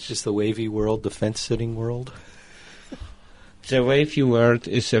ones. Is the wavy world the fence-sitting world? The wavy word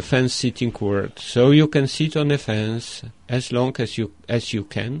is a fence-sitting word, so you can sit on a fence as long as you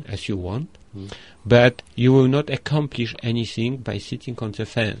can, as you want, But you will not accomplish anything by sitting on the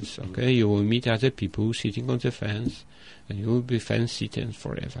fence, okay? You will meet other people sitting on the fence, and you will be fence-sitting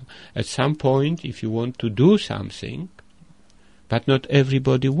forever. At some point, if you want to do something, but not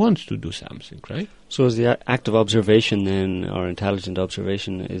everybody wants to do something, right? So is the act of observation then, or intelligent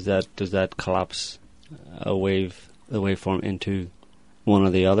observation, does that collapse the waveform into one or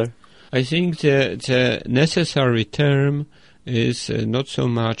the other? I think the necessary term is not so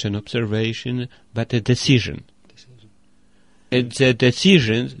much an observation, but a decision. It's the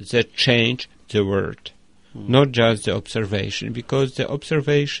decisions that change the world, not just the observation, because the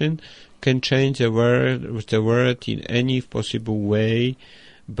observation can change the world in any possible way,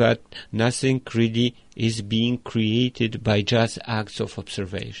 but nothing really is being created by just acts of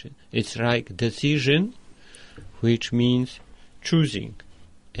observation. It's like decision, which means choosing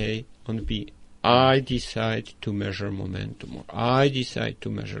A on B. I decide to measure momentum, or I decide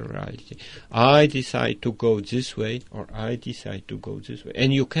to measure reality. I decide to go this way, or I decide to go this way.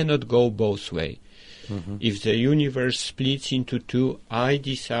 And you cannot go both ways. Mm-hmm. If the universe splits into two, I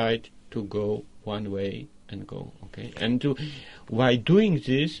decide to go one way and go, okay? And by doing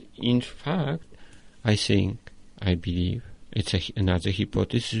this, in fact, I believe, it's another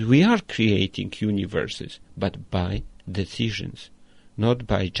hypothesis, we are creating universes, but by decisions, not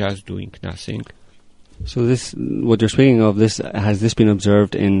by just doing nothing. So this, what you're speaking of, has this been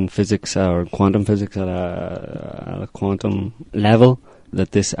observed in physics or quantum physics at a quantum level,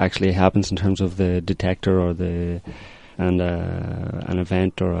 that this actually happens in terms of the detector or an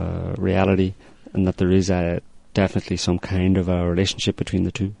event or a reality, and that there is definitely some kind of a relationship between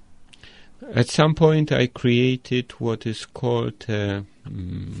the two? At some point I created what is called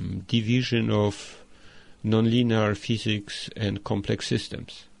division of nonlinear physics and complex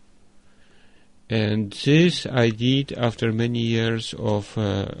systems. And this I did after many years of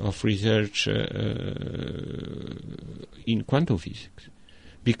research in quantum physics,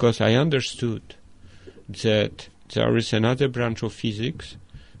 because I understood that there is another branch of physics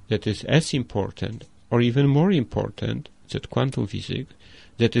that is as important or even more important than quantum physics,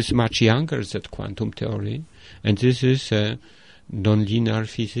 that is much younger than quantum theory, and this is nonlinear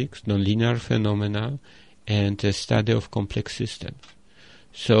physics, nonlinear phenomena, and the study of complex systems.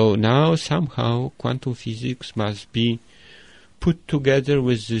 So now somehow quantum physics must be put together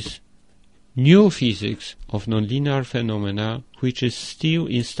with this new physics of nonlinear phenomena, which is still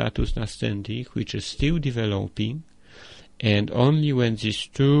in status nascendi, which is still developing, and only when these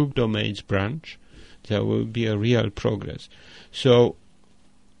two domains branch, there will be a real progress. So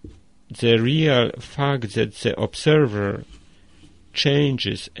the real fact that the observer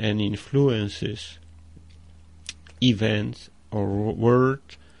changes and influences events or world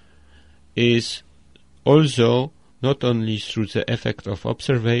is also not only through the effect of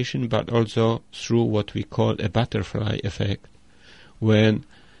observation, but also through what we call a butterfly effect, when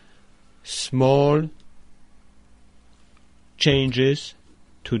small changes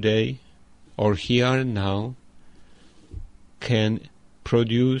today or here and now can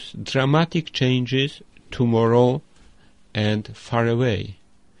produce dramatic changes tomorrow and far away.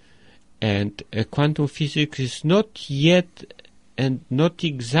 And quantum physics is not yet and not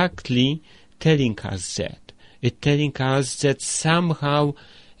exactly telling us that. It's telling us that somehow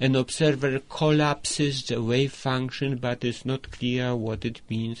an observer collapses the wave function, but it's not clear what it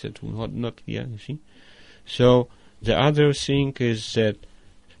means. It's not clear, you see. So the other thing is that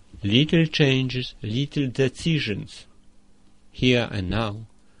little changes, little decisions here and now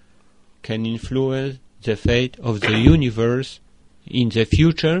can influence the fate of the universe in the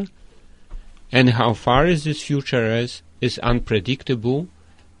future, and how far is this future is unpredictable,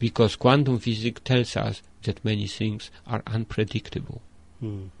 because quantum physics tells us that many things are unpredictable.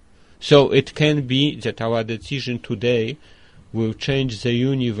 So it can be that our decision today will change the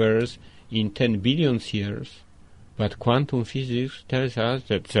universe in 10 billion years, but quantum physics tells us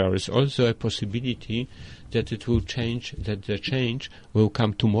that there is also a possibility that it will change, that the change will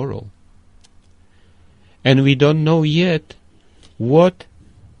come tomorrow. And we don't know yet what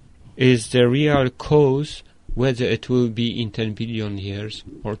is the real cause, whether it will be in 10 billion years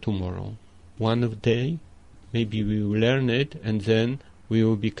or tomorrow. One day, maybe we will learn it, and then we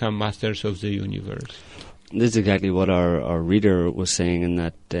will become masters of the universe. This is exactly what our reader was saying, in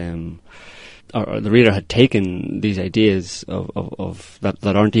that the reader had taken these ideas of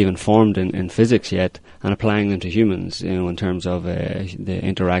that aren't even formed in physics yet, and applying them to humans, in terms of the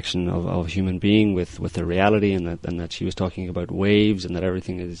interaction of a human being with the reality, and that she was talking about waves, and that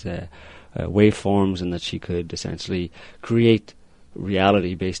everything is waveforms, and that she could essentially create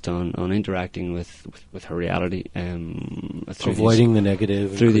reality based on interacting with her reality, through avoiding the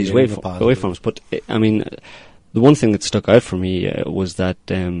negative through these waveforms. But I mean, the one thing that stuck out for me was that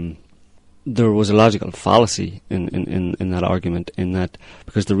there was a logical fallacy in that argument, in that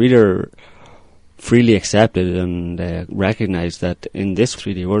because the reader freely accepted and recognized that in this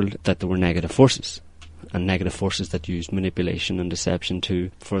 3D world that there were negative forces, and negative forces that used manipulation and deception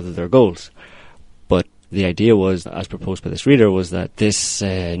to further their goals. But the idea was, as proposed by this reader, was that this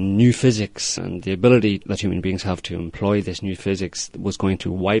new physics and the ability that human beings have to employ this new physics was going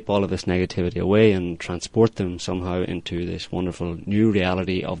to wipe all of this negativity away and transport them somehow into this wonderful new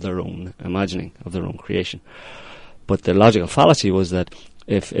reality of their own imagining, of their own creation. But the logical fallacy was that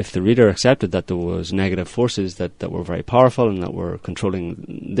if the reader accepted that there was negative forces that were very powerful and that were controlling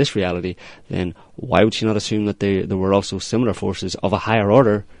this reality, then why would she not assume that there were also similar forces of a higher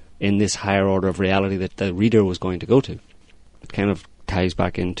order in this higher order of reality that the reader was going to go to? It kind of ties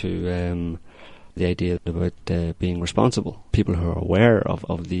back into the idea about being responsible. People who are aware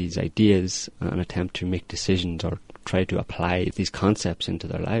of these ideas and attempt to make decisions or try to apply these concepts into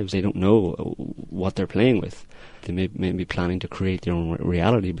their lives, they don't know what they're playing with. They may be planning to create their own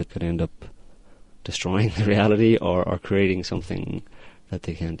reality, but could end up destroying the reality or creating something that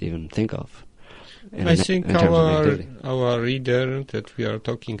they can't even think of. I think our reader that we are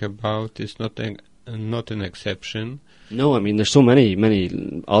talking about is not an exception. No, I mean there's so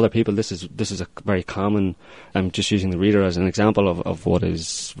many other people. This is a very common. I'm just using the reader as an example of what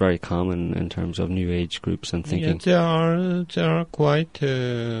is very common in terms of New Age groups and thinking. Yeah, there are quite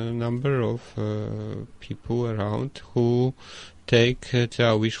a number of people around who take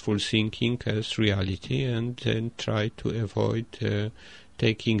their wishful thinking as reality and then try to avoid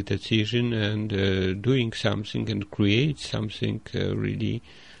taking decision and doing something and create something really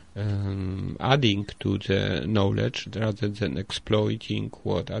adding to the knowledge rather than exploiting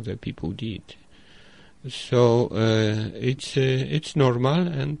what other people did. So it's normal,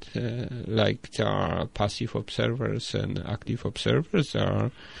 and like there are passive observers and active observers, there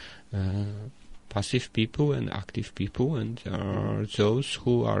are passive people and active people, and there are those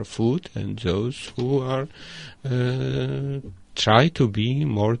who are food and those who are try to be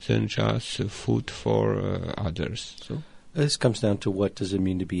more than just food for others. So this comes down to what does it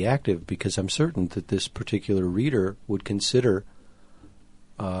mean to be active, because I'm certain that this particular reader would consider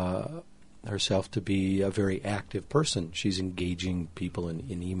herself to be a very active person. She's engaging people in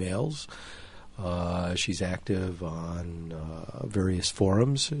emails. She's active on various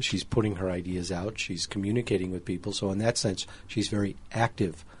forums. She's putting her ideas out. She's communicating with people. So in that sense, she's very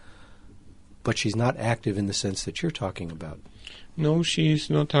active. But she's not active in the sense that you're talking about. No, she is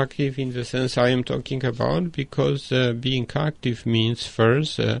not active in the sense I am talking about, because being active means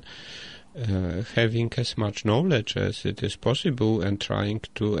first having as much knowledge as it is possible and trying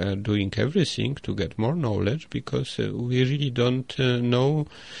to doing everything to get more knowledge, because we really don't know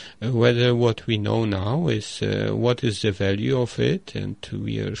whether what we know now is what is the value of it, and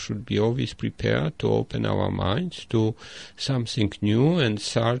we should be always prepared to open our minds to something new and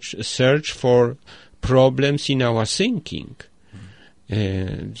search for problems in our thinking.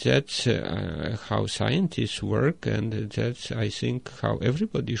 That's how scientists work, and that's, I think, how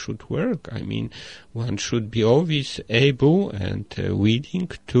everybody should work. I mean, one should be always able and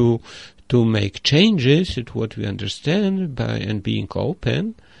willing to make changes at what we understand and being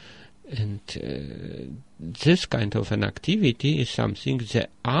open. And this kind of an activity is something that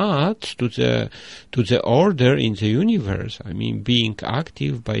adds to the order in the universe. I mean, being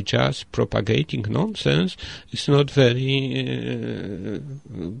active by just propagating nonsense is not very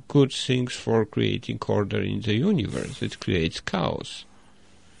good things for creating order in the universe. It creates chaos.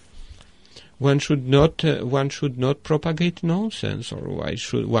 One should not propagate nonsense, or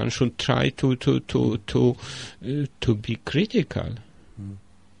one should try to be critical.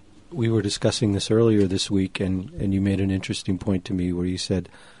 We were discussing this earlier this week, and you made an interesting point to me where you said,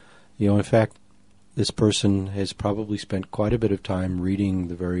 in fact, this person has probably spent quite a bit of time reading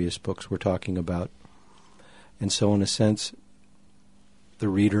the various books we're talking about. And so, in a sense, the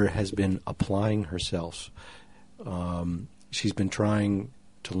reader has been applying herself. She's been trying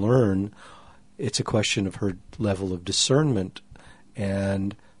to learn. It's a question of her level of discernment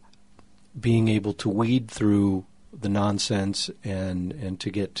and being able to weed through the nonsense and to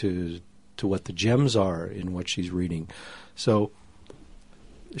get to what the gems are in what she's reading. So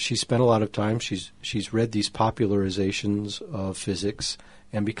she spent a lot of time. She's read these popularizations of physics,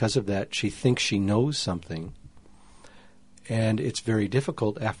 and because of that, she thinks she knows something. And it's very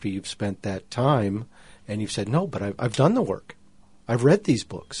difficult after you've spent that time and you've said, no, but I've done the work. I've read these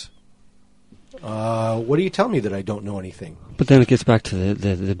books. What do you tell me that I don't know anything? But then it gets back to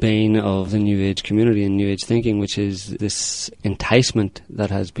the bane of the New Age community and New Age thinking, which is this enticement that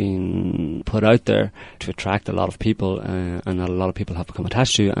has been put out there to attract a lot of people, and that a lot of people have become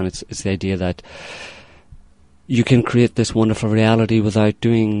attached to, and it's the idea that you can create this wonderful reality without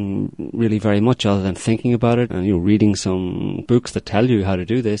doing really very much other than thinking about it and reading some books that tell you how to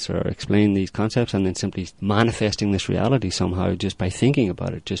do this or explain these concepts, and then simply manifesting this reality somehow just by thinking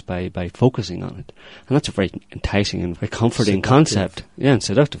about it, just by focusing on it. And that's a very enticing and very comforting concept. Yeah, and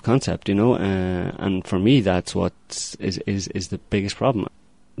seductive concept, and for me that's what is the biggest problem.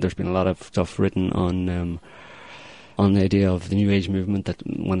 There's been a lot of stuff written on the idea of the New Age movement, that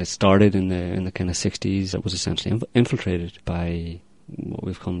when it started in the kind of 60s, it was essentially infiltrated by what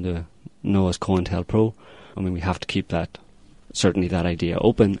we've come to know as COINTELPRO. I mean, we have to keep that idea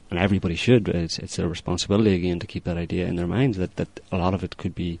open, and everybody should. It's their responsibility, again, to keep that idea in their minds, that a lot of it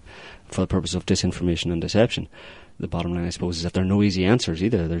could be for the purpose of disinformation and deception. The bottom line, I suppose, is that there are no easy answers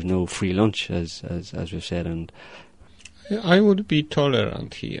either. There's no free lunch, as we've said. And I would be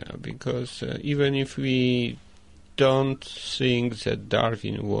tolerant here, because even if we don't think that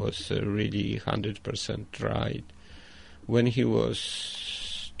Darwin was really 100% right when he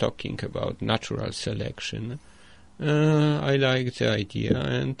was talking about natural selection. I like the idea,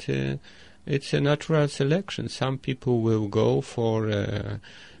 and it's a natural selection. Some people will go for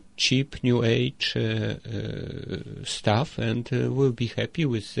cheap New Age stuff and will be happy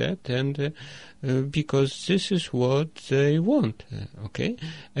with that, and because this is what they want, okay?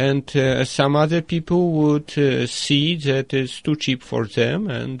 And some other people would see that it's too cheap for them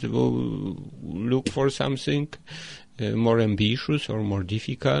and will look for something more ambitious or more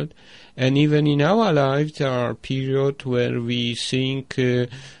difficult. And even in our lives, there are periods where we think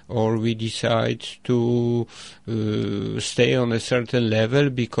or we decide to stay on a certain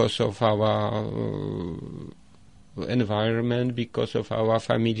level because of our environment, because of our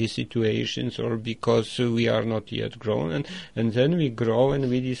family situations, or because we are not yet grown, and then we grow and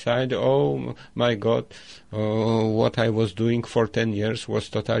we decide, oh my God, what I was doing for 10 years was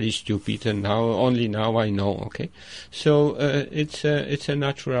totally stupid, and only now I know. Okay, so it's a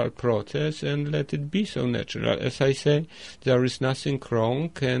natural process, and let it be so natural. As I say, there is nothing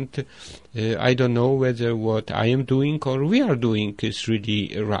wrong, and I don't know whether what I am doing or we are doing is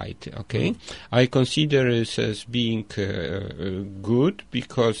really right. Okay, I consider it as being good,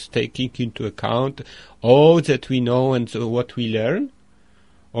 because taking into account all that we know and what we learn,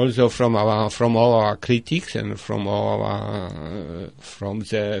 also from all our critics and from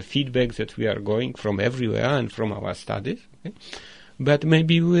the feedback that we are going from everywhere and from our studies. Okay? But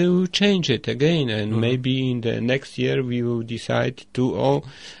maybe we will change it again, and maybe in the next year we will decide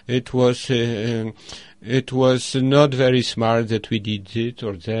it was not very smart that we did it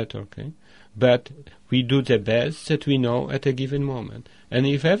or that. Okay, but we do the best that we know at a given moment. And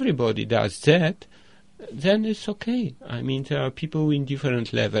if everybody does that, then it's okay. I mean, there are people in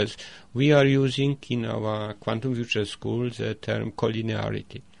different levels. We are using in our Quantum Future School the term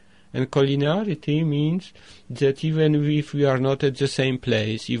collinearity. And collinearity means that even if we are not at the same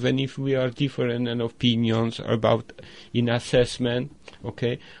place, even if we are different in opinions about in assessment,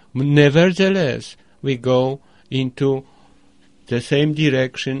 okay, nevertheless, we go into the same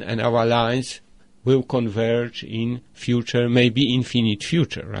direction, and our lines will converge in future, maybe infinite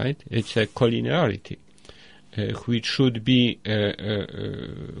future, right? It's a collinearity, which should be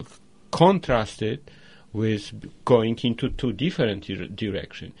contrasted with going into two different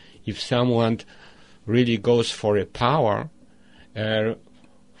directions. If someone really goes for a power,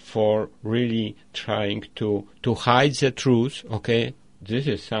 for really trying to hide the truth, okay, this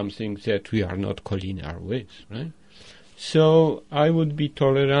is something that we are not collinear with, right? So I would be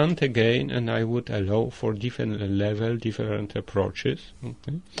tolerant again, and I would allow for different level, different approaches.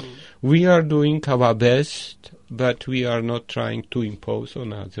 Okay? We are doing our best, but we are not trying to impose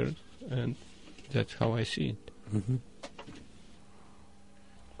on others, and that's how I see it. Mm-hmm.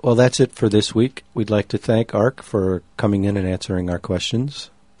 Well, that's it for this week. We'd like to thank Ark for coming in and answering our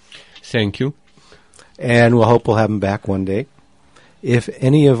questions. Thank you. And we'll hope we'll have him back one day. If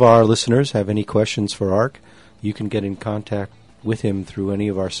any of our listeners have any questions for Ark, you can get in contact with him through any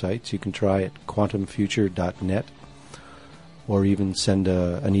of our sites. You can try at quantumfuture.net, or even send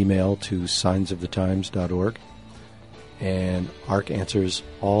an email to signsofthetimes.org. And Ark answers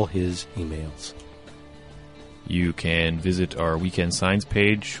all his emails. You can visit our Weekend Signs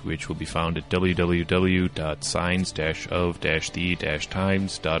page, which will be found at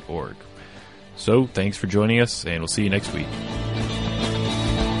www.signs-of-the-times.org. So, thanks for joining us, and we'll see you next week.